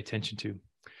 a lot to pay attention to.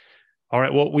 All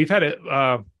right. Well, we've had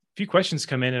a few questions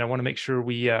come in, and I want to make sure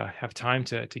we have time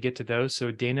to get to those.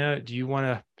 So Dana, do you want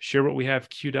to share what we have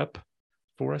queued up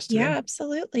for us today? Yeah,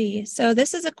 absolutely. So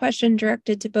this is a question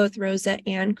directed to both Rosa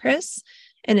and Chris,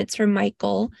 and it's from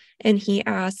Michael. And he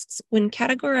asks, when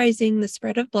categorizing the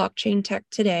spread of blockchain tech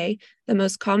today, the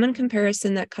most common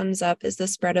comparison that comes up is the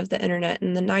spread of the internet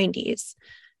in the 90s.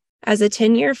 As a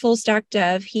 10-year full-stack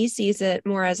dev, he sees it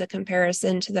more as a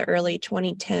comparison to the early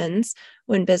 2010s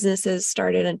when businesses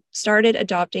started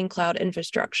adopting cloud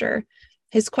infrastructure.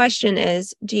 His question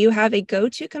is, do you have a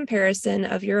go-to comparison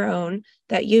of your own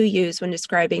that you use when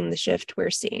describing the shift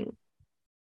we're seeing?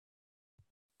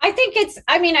 I think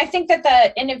that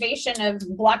the innovation of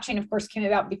blockchain, of course, came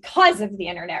about because of the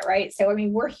internet, right? So, I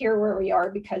mean, we're here where we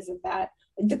are because of that.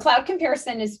 The cloud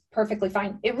comparison is perfectly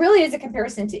fine. It really is a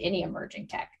comparison to any emerging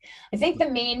tech. I think the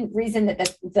main reason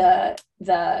that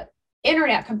the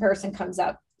internet comparison comes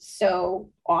up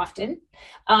so often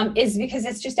is because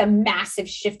it's just a massive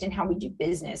shift in how we do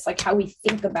business, like how we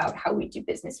think about how we do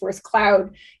business. Whereas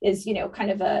cloud is,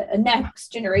 kind of a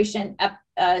next generation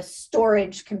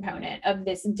storage component of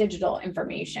this digital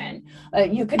information.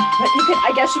 You could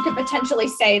potentially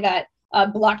say that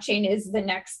blockchain is the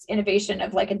next innovation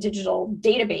of like a digital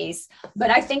database, but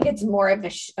I think it's more of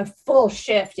a full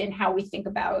shift in how we think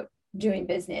about doing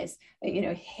business.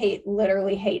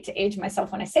 Literally hate to age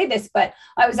myself when I say this, but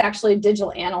I was actually a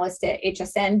digital analyst at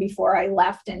HSN before I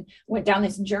left and went down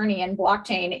this journey in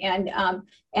blockchain.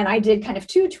 And I did kind of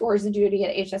 2 tours of duty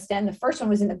at HSN. The first one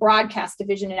was in the broadcast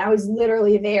division, and I was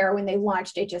literally there when they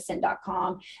launched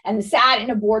hsn.com and sat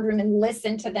in a boardroom and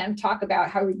listened to them talk about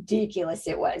how ridiculous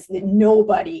it was that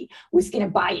nobody was going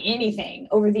to buy anything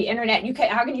over the internet.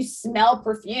 How can you smell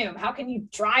perfume? How can you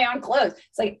try on clothes?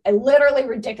 It's like literally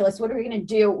ridiculous. What are we going to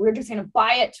do? We're just going to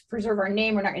buy it to preserve our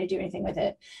name. We're not going to do anything with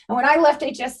it. And when I left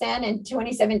HSN in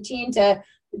 2017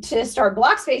 to start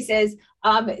BlockSpaces,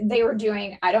 they were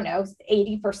doing,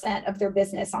 80% of their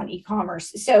business on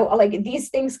e-commerce. So like these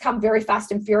things come very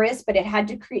fast and furious, but it had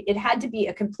to be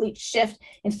a complete shift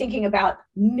in thinking about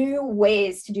new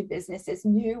ways to do businesses,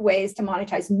 new ways to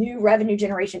monetize, new revenue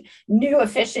generation, new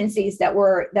efficiencies that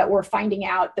we're finding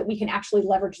out that we can actually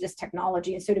leverage this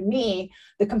technology. And so to me,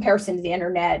 the comparison to the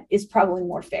internet is probably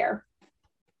more fair.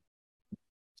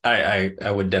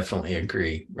 I would definitely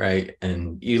agree, right?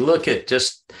 And you look at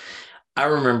I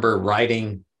remember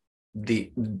writing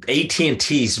the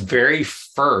AT&T's very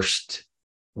first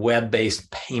web-based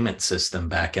payment system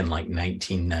back in like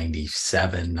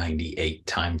 1997, 98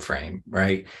 timeframe,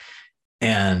 right?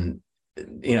 And,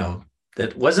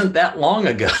 that wasn't that long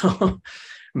ago.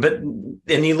 But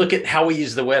then you look at how we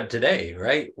use the web today,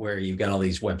 right? Where you've got all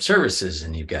these web services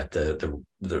and you've got the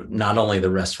not only the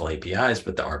RESTful APIs,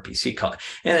 but the RPC call.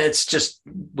 And it's just,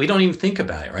 we don't even think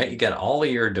about it, right? You got all of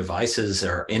your devices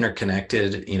are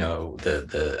interconnected,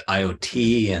 the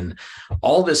IoT and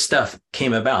all this stuff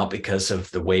came about because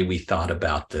of the way we thought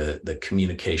about the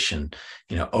communication,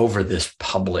 over this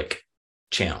public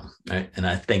channel, right? And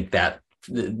I think that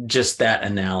just that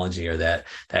analogy or that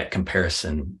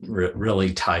comparison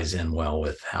really ties in well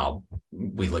with how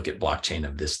we look at blockchain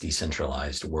of this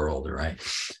decentralized world, right?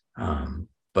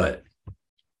 But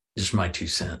just my 2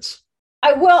 cents.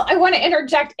 I want to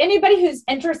interject. Anybody who's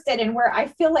interested in where I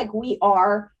feel like we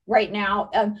are right now,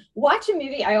 watch a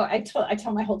movie. I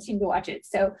tell my whole team to watch it.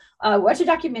 So watch a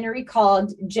documentary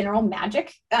called General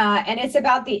Magic. And it's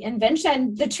about the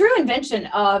true invention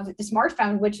of the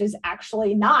smartphone, which is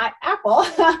actually not Apple.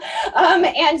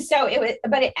 And so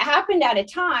but it happened at a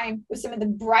time with some of the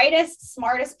brightest,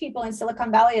 smartest people in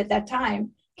Silicon Valley at that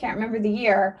time. Can't remember the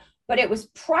year. But it was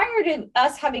prior to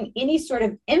us having any sort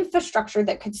of infrastructure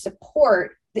that could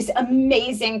support this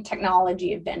amazing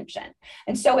technology invention.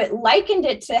 And so it likened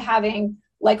it to having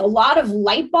like a lot of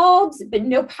light bulbs, but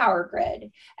no power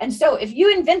grid. And so if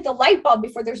you invent the light bulb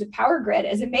before there's a power grid,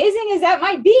 as amazing as that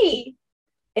might be,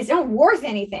 it's not worth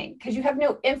anything because you have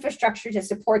no infrastructure to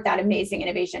support that amazing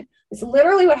innovation. It's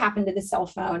literally what happened to the cell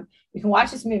phone. You can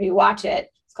watch this movie, watch it.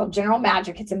 It's called General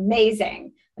Magic. It's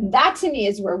amazing. And that to me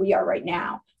is where we are right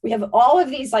now. We have all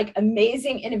of these like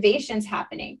amazing innovations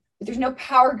happening, but there's no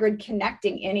power grid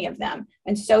connecting any of them.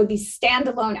 And so these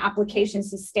standalone applications,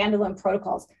 these standalone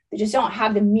protocols, they just don't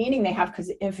have the meaning they have because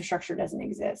the infrastructure doesn't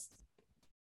exist.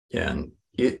 Yeah. And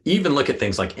you even look at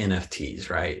things like NFTs,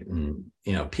 right? And,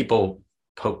 people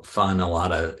poke fun a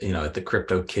lot of, at the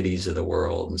crypto kitties of the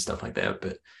world and stuff like that.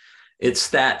 But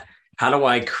it's that, how do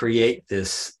I create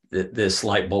this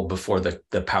light bulb before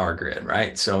the power grid,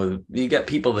 right? So you got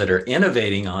people that are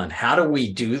innovating on how do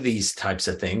we do these types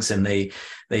of things, and they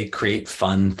create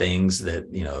fun things that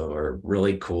are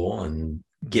really cool and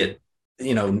get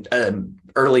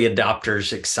early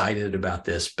adopters excited about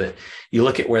this. But you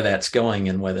look at where that's going,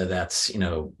 and whether that's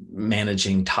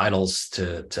managing titles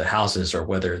to houses, or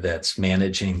whether that's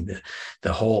managing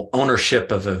the whole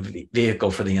ownership of a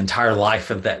vehicle for the entire life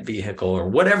of that vehicle, or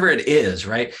whatever it is,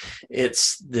 right?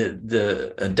 It's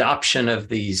the adoption of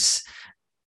these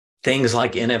things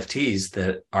like NFTs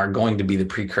that are going to be the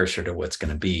precursor to what's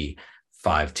going to be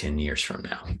 5-10 years from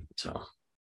now. So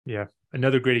yeah,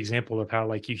 another great example of how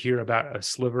like you hear about a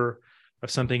sliver of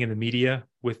something in the media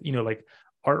with, like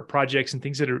art projects and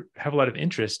things that have a lot of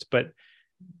interest. But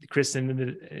Chris,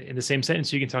 in the same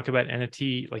sentence, you can talk about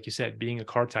NFT, like you said, being a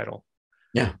car title.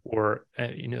 Yeah. Or,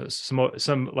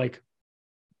 some like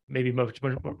maybe much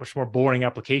more boring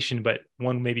application, but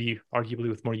one maybe arguably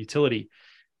with more utility.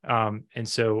 And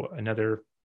so another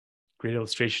great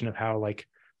illustration of how like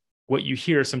what you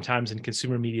hear sometimes in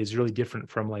consumer media is really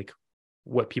different from like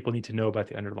what people need to know about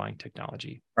the underlying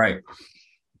technology. Right.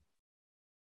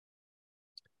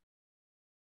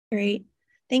 Great.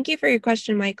 Thank you for your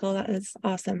question, Michael. That was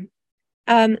awesome.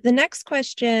 The next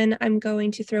question I'm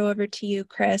going to throw over to you,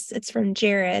 Chris. It's from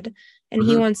Jared, and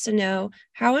he wants to know,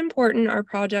 how important are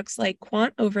projects like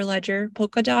Quant Overledger,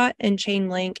 Polkadot, and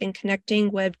Chainlink in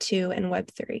connecting Web 2 and Web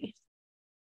 3?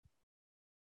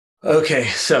 Okay,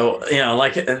 so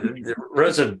like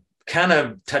Rosa kind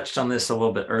of touched on this a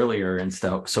little bit earlier and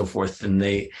so forth, and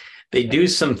they do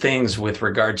some things with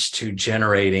regards to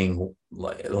generating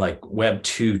like Web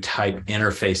 2 type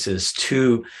interfaces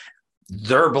to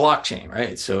their blockchain,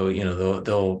 right? So,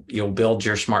 you'll build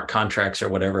your smart contracts or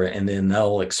whatever, and then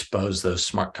they'll expose those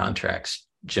smart contracts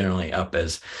generally up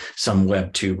as some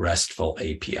Web 2 RESTful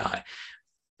API.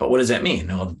 But what does that mean?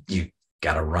 Well, you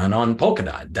got to run on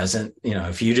Polkadot. Doesn't, I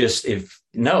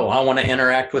want to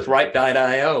interact with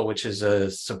Ripe.io, which is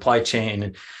a supply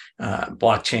chain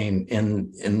blockchain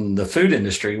in the food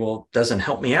industry. Well, it doesn't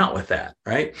help me out with that,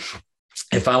 right?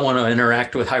 If I want to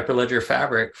interact with Hyperledger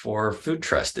Fabric for Food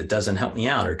Trust, it doesn't help me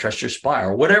out, or Trust Your Supply,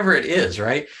 or whatever it is,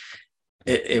 right?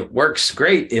 It works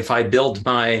great if I build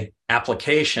my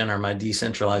application or my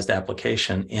decentralized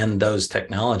application in those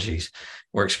technologies.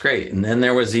 Works great. And then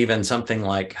there was even something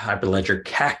like Hyperledger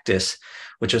Cactus,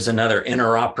 which is another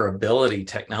interoperability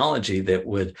technology that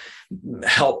would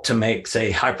help to make,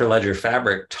 say, Hyperledger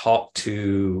Fabric talk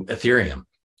to Ethereum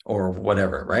or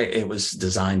whatever, right? It was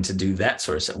designed to do that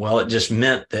sort of stuff. Well, it just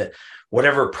meant that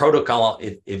whatever protocol,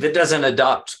 if it doesn't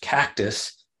adopt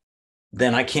Cactus,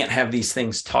 then I can't have these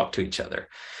things talk to each other.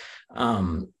 I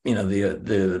don't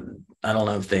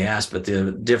know if they asked, but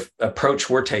the approach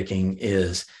we're taking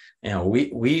is,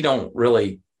 we don't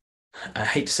really, I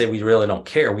hate to say we really don't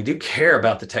care. We do care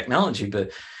about the technology,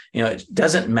 but it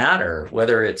doesn't matter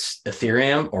whether it's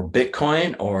Ethereum or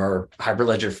Bitcoin or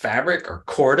Hyperledger Fabric or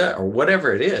Corda or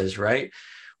whatever it is, right?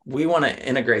 We want to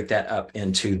integrate that up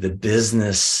into the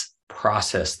business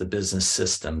process, the business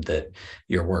system that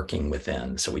you're working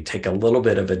within. So we take a little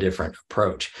bit of a different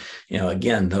approach.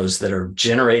 Again, those that are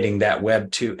generating that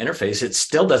Web 2 interface, it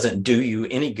still doesn't do you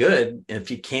any good if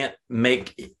you can't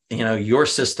make, your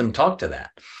system talk to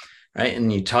that, right?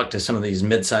 And you talk to some of these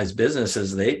mid-sized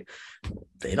businesses, they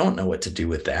don't know what to do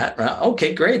with that. Right?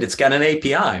 Okay, great. It's got an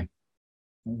API.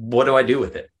 What do I do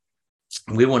with it?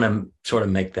 We want to sort of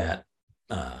make that,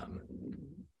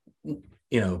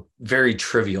 very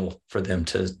trivial for them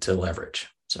to leverage.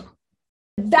 So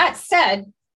that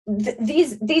said,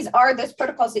 these are those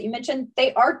protocols that you mentioned.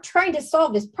 They are trying to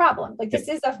solve this problem. Like, this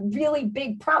is a really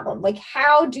big problem. Like,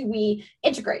 how do we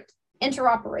integrate,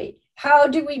 interoperate? How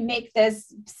do we make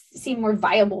this seem more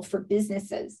viable for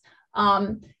businesses?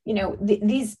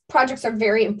 These projects are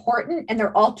very important, and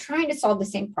they're all trying to solve the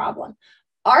same problem.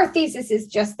 Our thesis is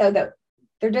just, though, that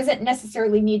there doesn't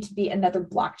necessarily need to be another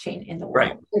blockchain in the world.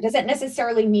 Right. There doesn't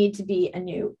necessarily need to be a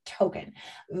new token.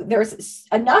 There's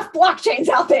enough blockchains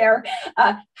out there.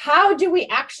 How do we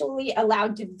actually allow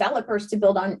developers to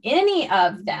build on any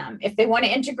of them? If they want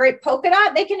to integrate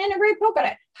Polkadot, they can integrate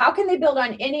Polkadot. How can they build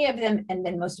on any of them? And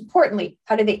then most importantly,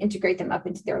 how do they integrate them up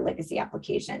into their legacy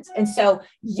applications? And so,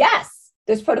 yes,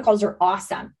 those protocols are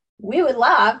awesome. We will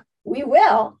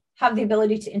have the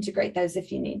ability to integrate those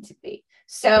if you need to be.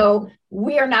 So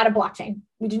we are not a blockchain.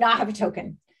 We do not have a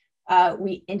token.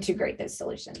 We integrate those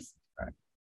solutions. Right.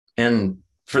 And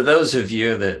for those of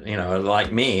you that,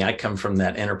 like me, I come from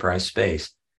that enterprise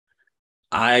space.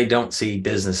 I don't see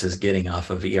businesses getting off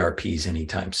of ERPs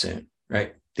anytime soon,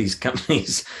 right? These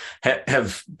companies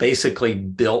have basically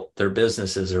built their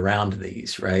businesses around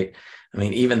these, right? I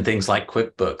mean, even things like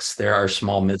QuickBooks, there are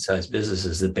small, mid-sized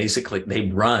businesses that basically they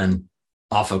run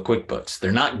off of QuickBooks.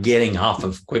 They're not getting off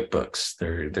of QuickBooks.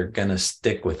 They're going to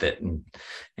stick with it. And,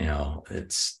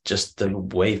 it's just the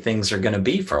way things are going to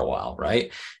be for a while.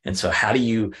 Right. And so how do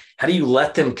you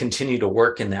let them continue to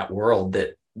work in that world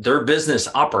that their business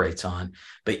operates on,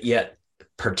 but yet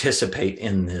participate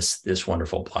in this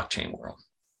wonderful blockchain world?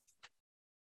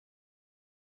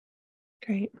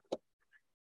 Great.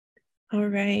 All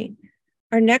right.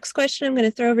 Our next question, I'm going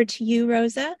to throw over to you,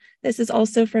 Rosa. This is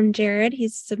also from Jared.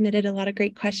 He's submitted a lot of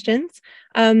great questions.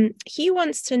 He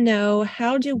wants to know,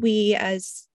 how do we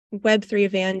as Web3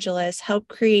 evangelists help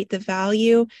create the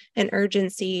value and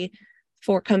urgency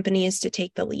for companies to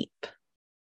take the leap?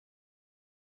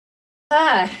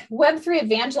 Web3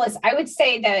 evangelists, I would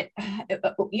say that,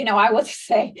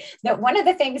 one of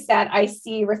the things that I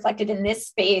see reflected in this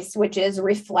space, which is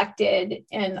reflected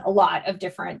in a lot of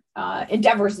different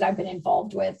endeavors that I've been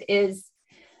involved with, is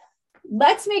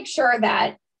let's make sure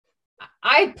that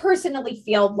I personally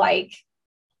feel like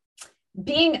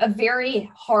being a very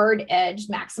hard-edged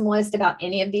maximalist about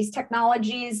any of these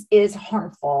technologies is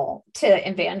harmful to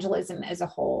evangelism as a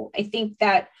whole. I think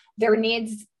that there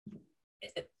needs...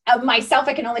 myself,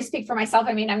 I can only speak for myself.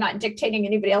 I mean, I'm not dictating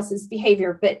anybody else's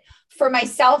behavior, but for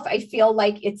myself, I feel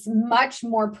like it's much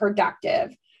more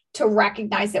productive to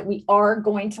recognize that we are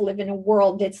going to live in a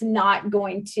world that's not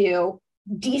going to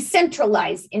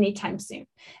decentralize anytime soon,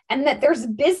 and that there's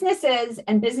businesses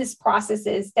and business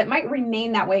processes that might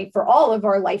remain that way for all of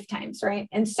our lifetimes, right?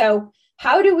 And so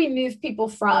how do we move people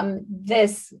from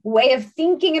this way of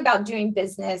thinking about doing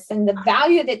business and the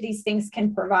value that these things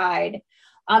can provide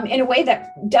in a way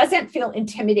that doesn't feel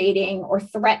intimidating or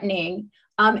threatening,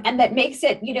 and that makes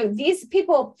it, these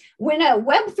people, when a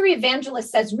Web3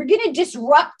 evangelist says, we're going to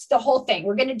disrupt the whole thing,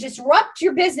 we're going to disrupt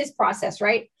your business process,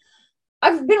 right?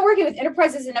 I've been working with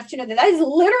enterprises enough to know that is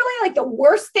literally like the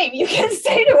worst thing you can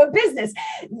say to a business.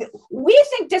 We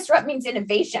think disrupt means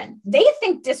innovation. They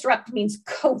think disrupt means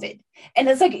COVID. And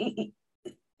it's like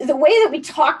the way that we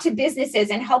talk to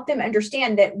businesses and help them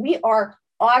understand that we are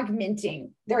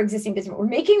augmenting their existing business. We're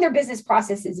making their business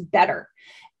processes better.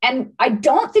 And I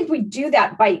don't think we do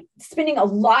that by spending a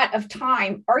lot of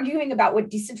time arguing about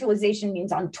what decentralization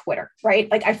means on Twitter,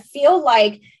 right? Like, I feel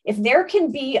like if there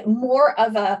can be more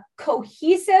of a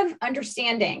cohesive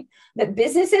understanding that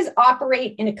businesses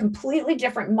operate in a completely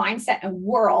different mindset and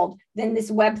world than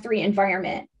this Web3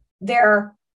 environment,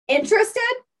 they're interested,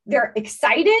 they're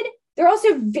excited, they're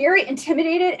also very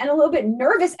intimidated and a little bit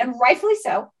nervous, and rightfully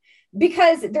so,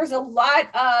 because there's a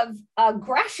lot of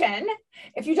aggression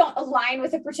if you don't align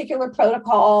with a particular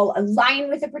protocol, align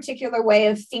with a particular way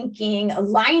of thinking,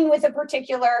 align with a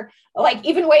particular, like,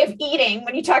 even way of eating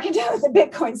when you talk into the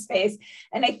Bitcoin space.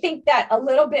 And I think that a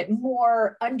little bit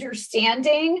more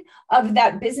understanding of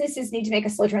that businesses need to make a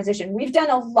slow transition. We've done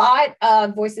a lot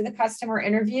of voice of the customer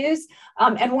interviews.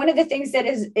 And one of the things that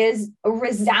is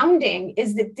resounding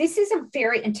is that this is a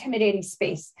very intimidating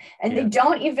space. And they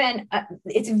don't even,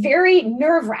 it's very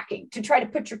nerve-wracking to try to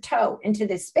put your toe into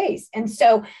this space. And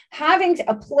so having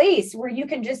a place where you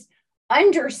can just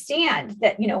understand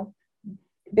that,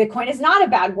 Bitcoin is not a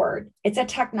bad word. It's a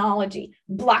technology.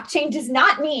 Blockchain does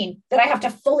not mean that I have to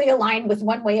fully align with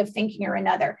one way of thinking or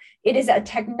another. It is a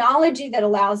technology that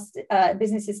allows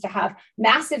businesses to have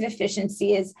massive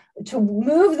efficiencies, to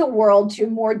move the world to a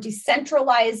more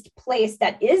decentralized place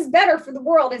that is better for the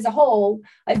world as a whole.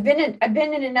 I've been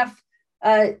in enough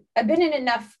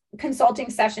consulting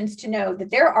sessions to know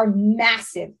that there are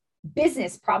massive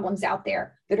business problems out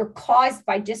there that are caused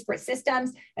by disparate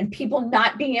systems and people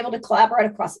not being able to collaborate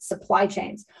across supply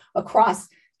chains, across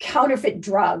counterfeit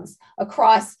drugs,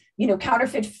 across,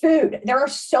 counterfeit food. There are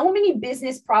so many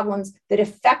business problems that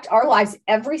affect our lives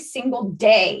every single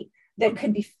day that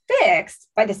could be fixed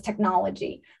by this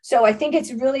technology. So I think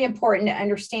it's really important to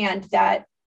understand that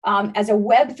as a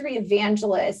Web3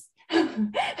 evangelist,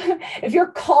 if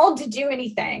you're called to do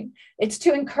anything, it's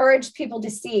to encourage people to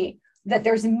see that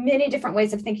there's many different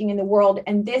ways of thinking in the world.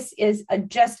 And this is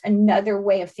just another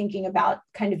way of thinking about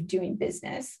kind of doing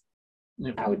business.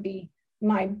 Yep. That would be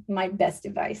my best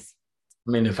advice.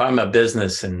 I mean, if I'm a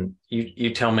business and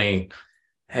you tell me,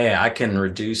 hey, I can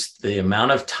reduce the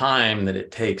amount of time that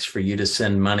it takes for you to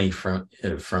send money from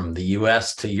the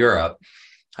US to Europe,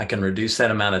 I can reduce that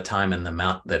amount of time and the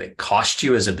amount that it costs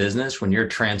you as a business when you're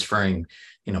transferring,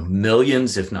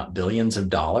 millions, if not billions of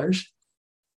dollars.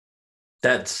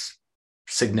 That's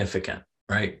significant,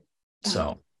 right?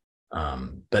 So,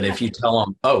 but if you tell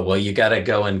them, oh, well, you got to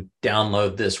go and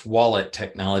download this wallet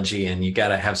technology and you got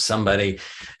to have somebody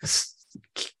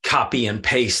copy and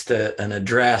paste an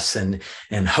address and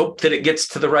hope that it gets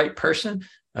to the right person.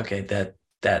 Okay,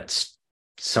 that's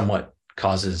somewhat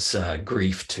causes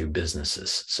grief to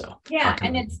businesses. So yeah,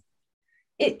 and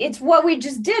it's what we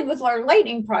just did with our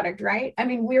Lightning product, right? I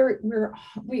mean,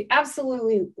 we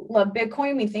absolutely love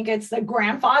Bitcoin. We think it's the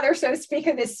grandfather, so to speak,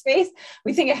 of this space.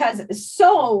 We think it has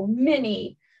so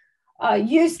many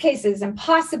use cases and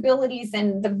possibilities,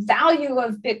 and the value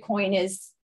of Bitcoin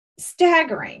is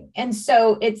staggering. And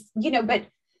so it's, but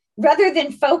rather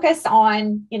than focus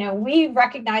on,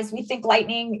 we think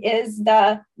Lightning is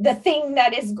the thing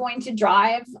that is going to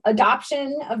drive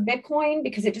adoption of Bitcoin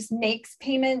because it just makes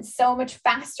payments so much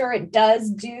faster. It does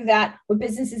do that, what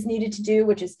businesses needed to do,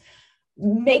 which is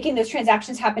making those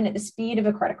transactions happen at the speed of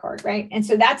a credit card, right? And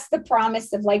so that's the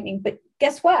promise of Lightning. But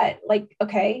guess what?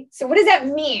 Okay, so what does that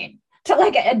mean to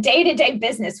a day-to-day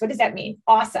business? What does that mean?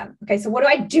 Awesome. Okay, so what do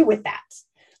I do with that?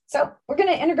 So we're going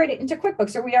to integrate it into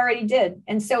QuickBooks, or we already did.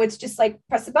 And so it's just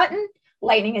press a button.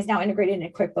 Lightning is now integrated into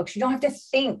QuickBooks. You don't have to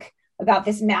think about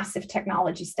this massive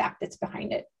technology stack that's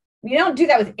behind it. We don't do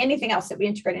that with anything else that we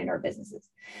integrate into our businesses.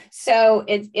 So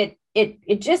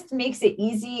it just makes it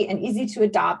easy to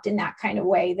adopt in that kind of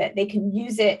way that they can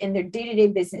use it in their day-to-day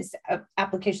business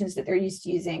applications that they're used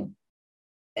to using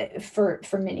for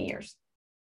many years.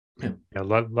 Yeah, a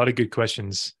lot of good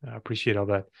questions. I appreciate all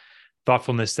that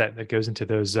thoughtfulness that goes into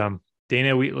those.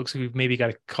 Dana, it looks like we've maybe got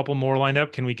a couple more lined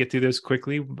up. Can we get through those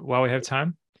quickly while we have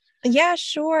time? Yeah,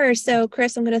 sure. So,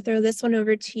 Chris, I'm going to throw this one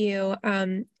over to you.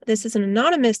 This is an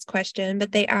anonymous question,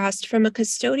 but they asked, from a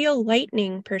custodial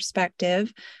Lightning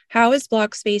perspective, how is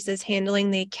BlockSpaces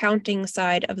handling the accounting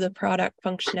side of the product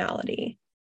functionality?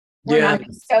 We're not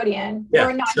custodian. Yeah.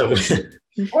 We're a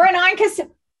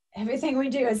non-custodial. Everything we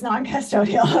do is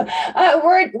non-custodial.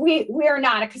 We are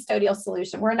not a custodial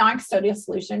solution. We're a non-custodial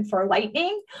solution for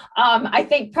Lightning. I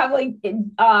think probably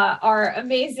our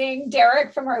amazing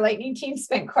Derek from our Lightning team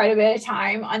spent quite a bit of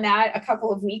time on that a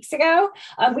couple of weeks ago.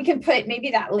 We can put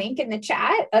maybe that link in the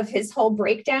chat of his whole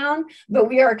breakdown, but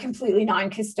we are a completely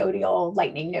non-custodial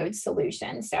Lightning node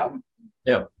solution. So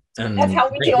yeah, and that's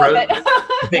how we deal with it.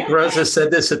 I think Rosa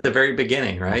said this at the very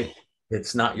beginning, right?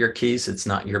 It's not your keys. It's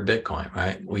not your Bitcoin,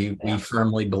 right? We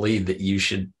firmly believe that you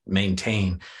should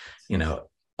maintain,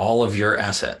 all of your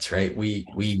assets, right? We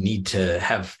need to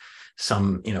have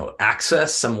some,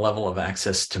 access, some level of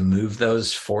access to move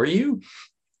those for you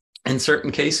in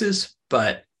certain cases,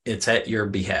 but it's at your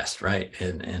behest, right?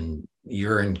 And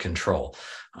you're in control.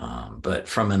 But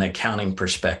from an accounting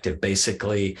perspective,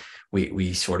 basically,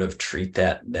 we sort of treat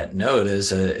that node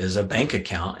as a bank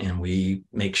account, and we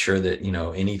make sure that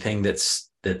anything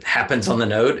that happens on the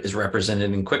node is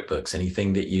represented in QuickBooks.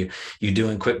 Anything that you do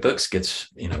in QuickBooks gets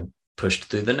pushed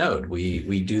through the node.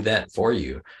 We do that for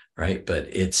you, right? But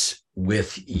it's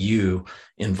with you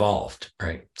involved,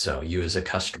 right? So you as a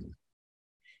customer.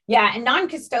 Yeah, and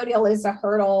non-custodial is a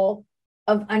hurdle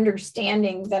of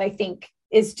understanding that I think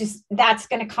is that's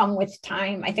going to come with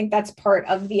time. I think that's part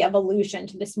of the evolution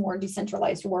to this more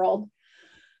decentralized world.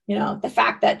 The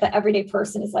fact that the everyday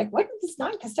person is like, what does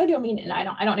non-custodial mean? And I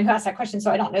don't know who asked that question, so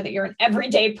I don't know that you're an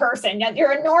everyday person, yet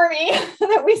you're a normie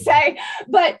that we say.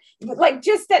 But like,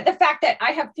 just that the fact that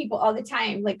I have people all the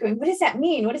time like going, what does that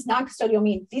mean? What does non-custodial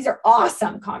mean? These are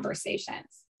awesome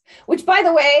conversations. Which, by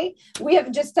the way, we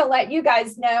have, just to let you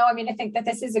guys know, I mean, I think that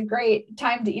this is a great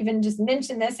time to even just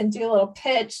mention this and do a little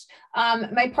pitch.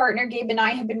 My partner, Gabe, and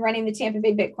I have been running the Tampa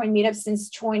Bay Bitcoin meetup since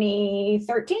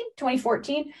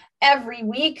 2014, every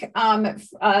week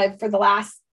for the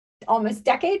last almost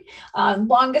decade,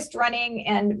 longest running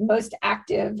and most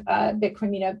active Bitcoin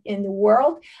meetup in the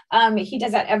world. He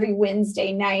does that every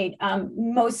Wednesday night,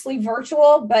 mostly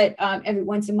virtual, but every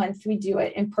once a month we do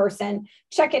it in person.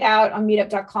 Check it out on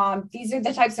meetup.com. These are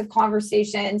the types of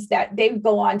conversations that they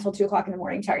go on till 2:00 in the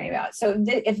morning talking about. So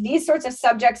if these sorts of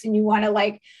subjects and you want to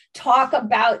like talk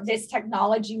about this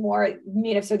technology more,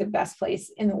 meetups are the best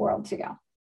place in the world to go.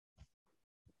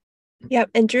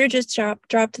 Yep. And Drew just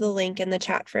dropped the link in the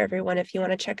chat for everyone if you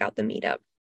want to check out the meetup.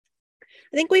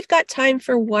 I think we've got time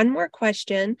for one more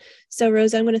question. So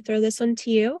Rosa, I'm going to throw this one to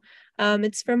you.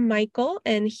 It's from Michael,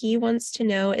 and he wants to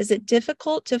know, is it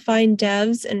difficult to find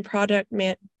devs and product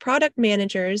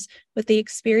managers with the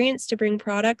experience to bring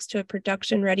products to a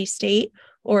production ready state,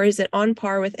 or is it on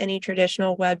par with any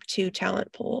traditional Web 2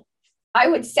 talent pool? I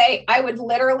would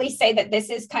literally say that this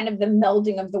is kind of the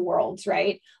melding of the worlds,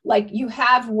 right? Like you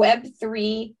have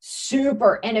Web3,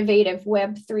 super innovative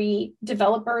Web3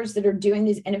 developers that are doing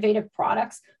these innovative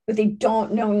products, but they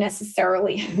don't know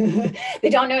necessarily,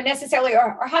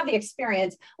 or have the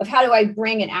experience of how do I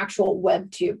bring an actual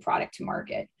Web2 product to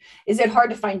market? Is it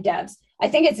hard to find devs? I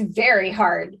think it's very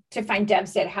hard to find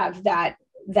devs that have that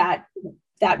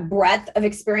breadth of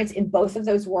experience in both of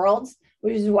those worlds,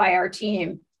 which is why our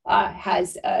team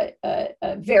has a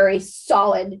very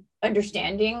solid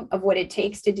understanding of what it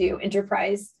takes to do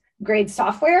enterprise grade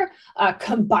software,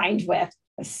 combined with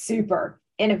a super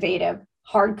innovative,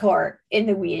 hardcore, in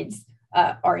the weeds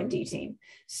R&D team.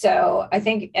 So I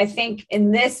think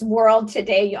in this world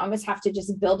today, you almost have to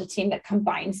just build a team that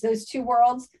combines those two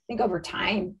worlds. I think over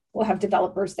time we'll have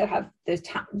developers that have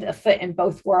the foot in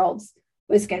both worlds.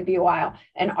 It's going to be a while,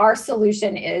 and our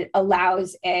solution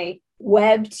allows a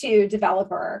Web 2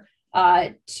 developer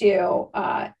to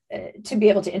be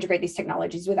able to integrate these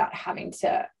technologies without having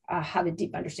to have a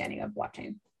deep understanding of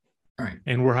blockchain. All right.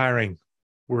 And we're hiring.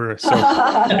 If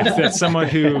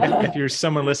you're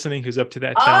someone listening who's up to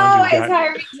that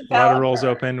challenge, we've got a lot of roles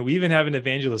open. We even have an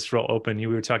evangelist role open. We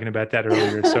were talking about that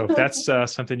earlier. So if that's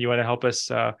something you want to help us,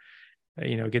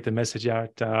 get the message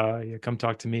out, come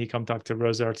talk to me, come talk to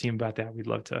Rosa, our team about that. We'd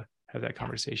love to have that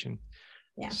conversation.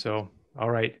 Yeah. So, all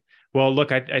right. Well,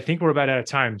 look, I think we're about out of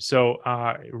time. So,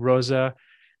 Rosa,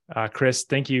 Chris,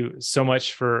 thank you so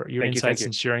much for your insights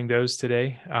and sharing those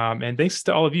today. And thanks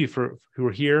to all of you who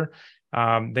are here.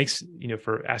 Thanks,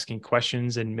 for asking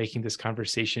questions and making this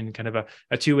conversation kind of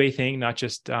a two-way thing, not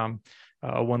just a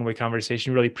one-way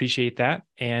conversation. Really appreciate that.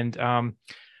 And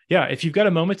if you've got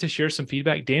a moment to share some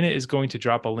feedback, Dana is going to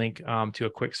drop a link to a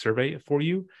quick survey for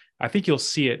you. I think you'll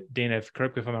see it, Dana,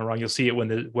 correct me if I'm wrong, you'll see it when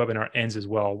the webinar ends as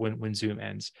well, when Zoom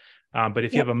ends. But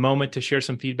if you have a moment to share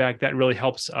some feedback, that really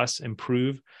helps us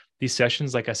improve these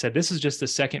sessions. Like I said, this is just the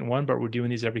second one, but we're doing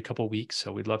these every couple of weeks.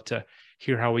 So we'd love to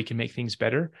hear how we can make things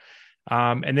better.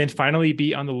 And then finally,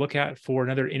 be on the lookout for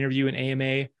another interview in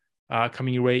AMA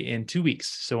coming your way in 2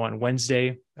 weeks. So on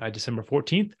Wednesday, December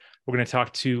 14th, we're going to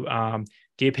talk to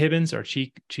Gabe Hibbins, our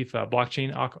chief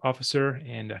blockchain officer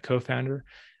and co-founder,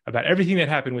 about everything that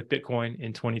happened with Bitcoin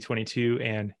in 2022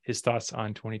 and his thoughts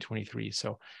on 2023.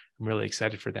 So I'm really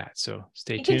excited for that. So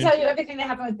stay tuned. He can tell you everything that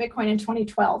happened with Bitcoin in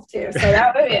 2012 too. So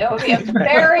it would be a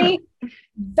very,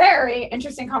 very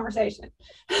interesting conversation.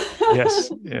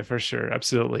 Yes, yeah, for sure.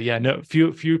 Absolutely. Yeah, no,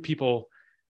 few people,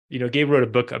 Gabe wrote a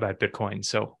book about Bitcoin.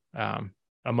 So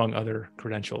among other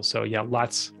credentials. So yeah,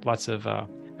 lots of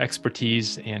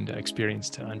expertise and experience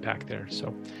to unpack there.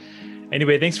 So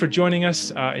anyway, thanks for joining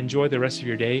us. Enjoy the rest of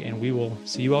your day, and we will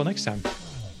see you all next time.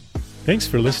 Thanks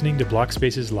for listening to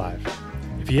BlockSpaces Live.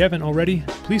 If you haven't already,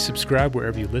 please subscribe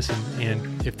wherever you listen.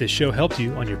 And if this show helped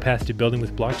you on your path to building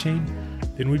with blockchain,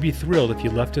 then we'd be thrilled if you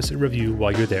left us a review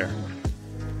while you're there.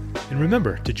 And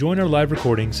remember, to join our live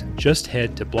recordings, just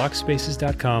head to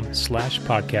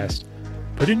blockspaces.com/podcast,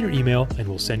 put in your email, and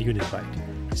we'll send you an invite.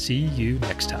 See you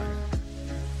next time.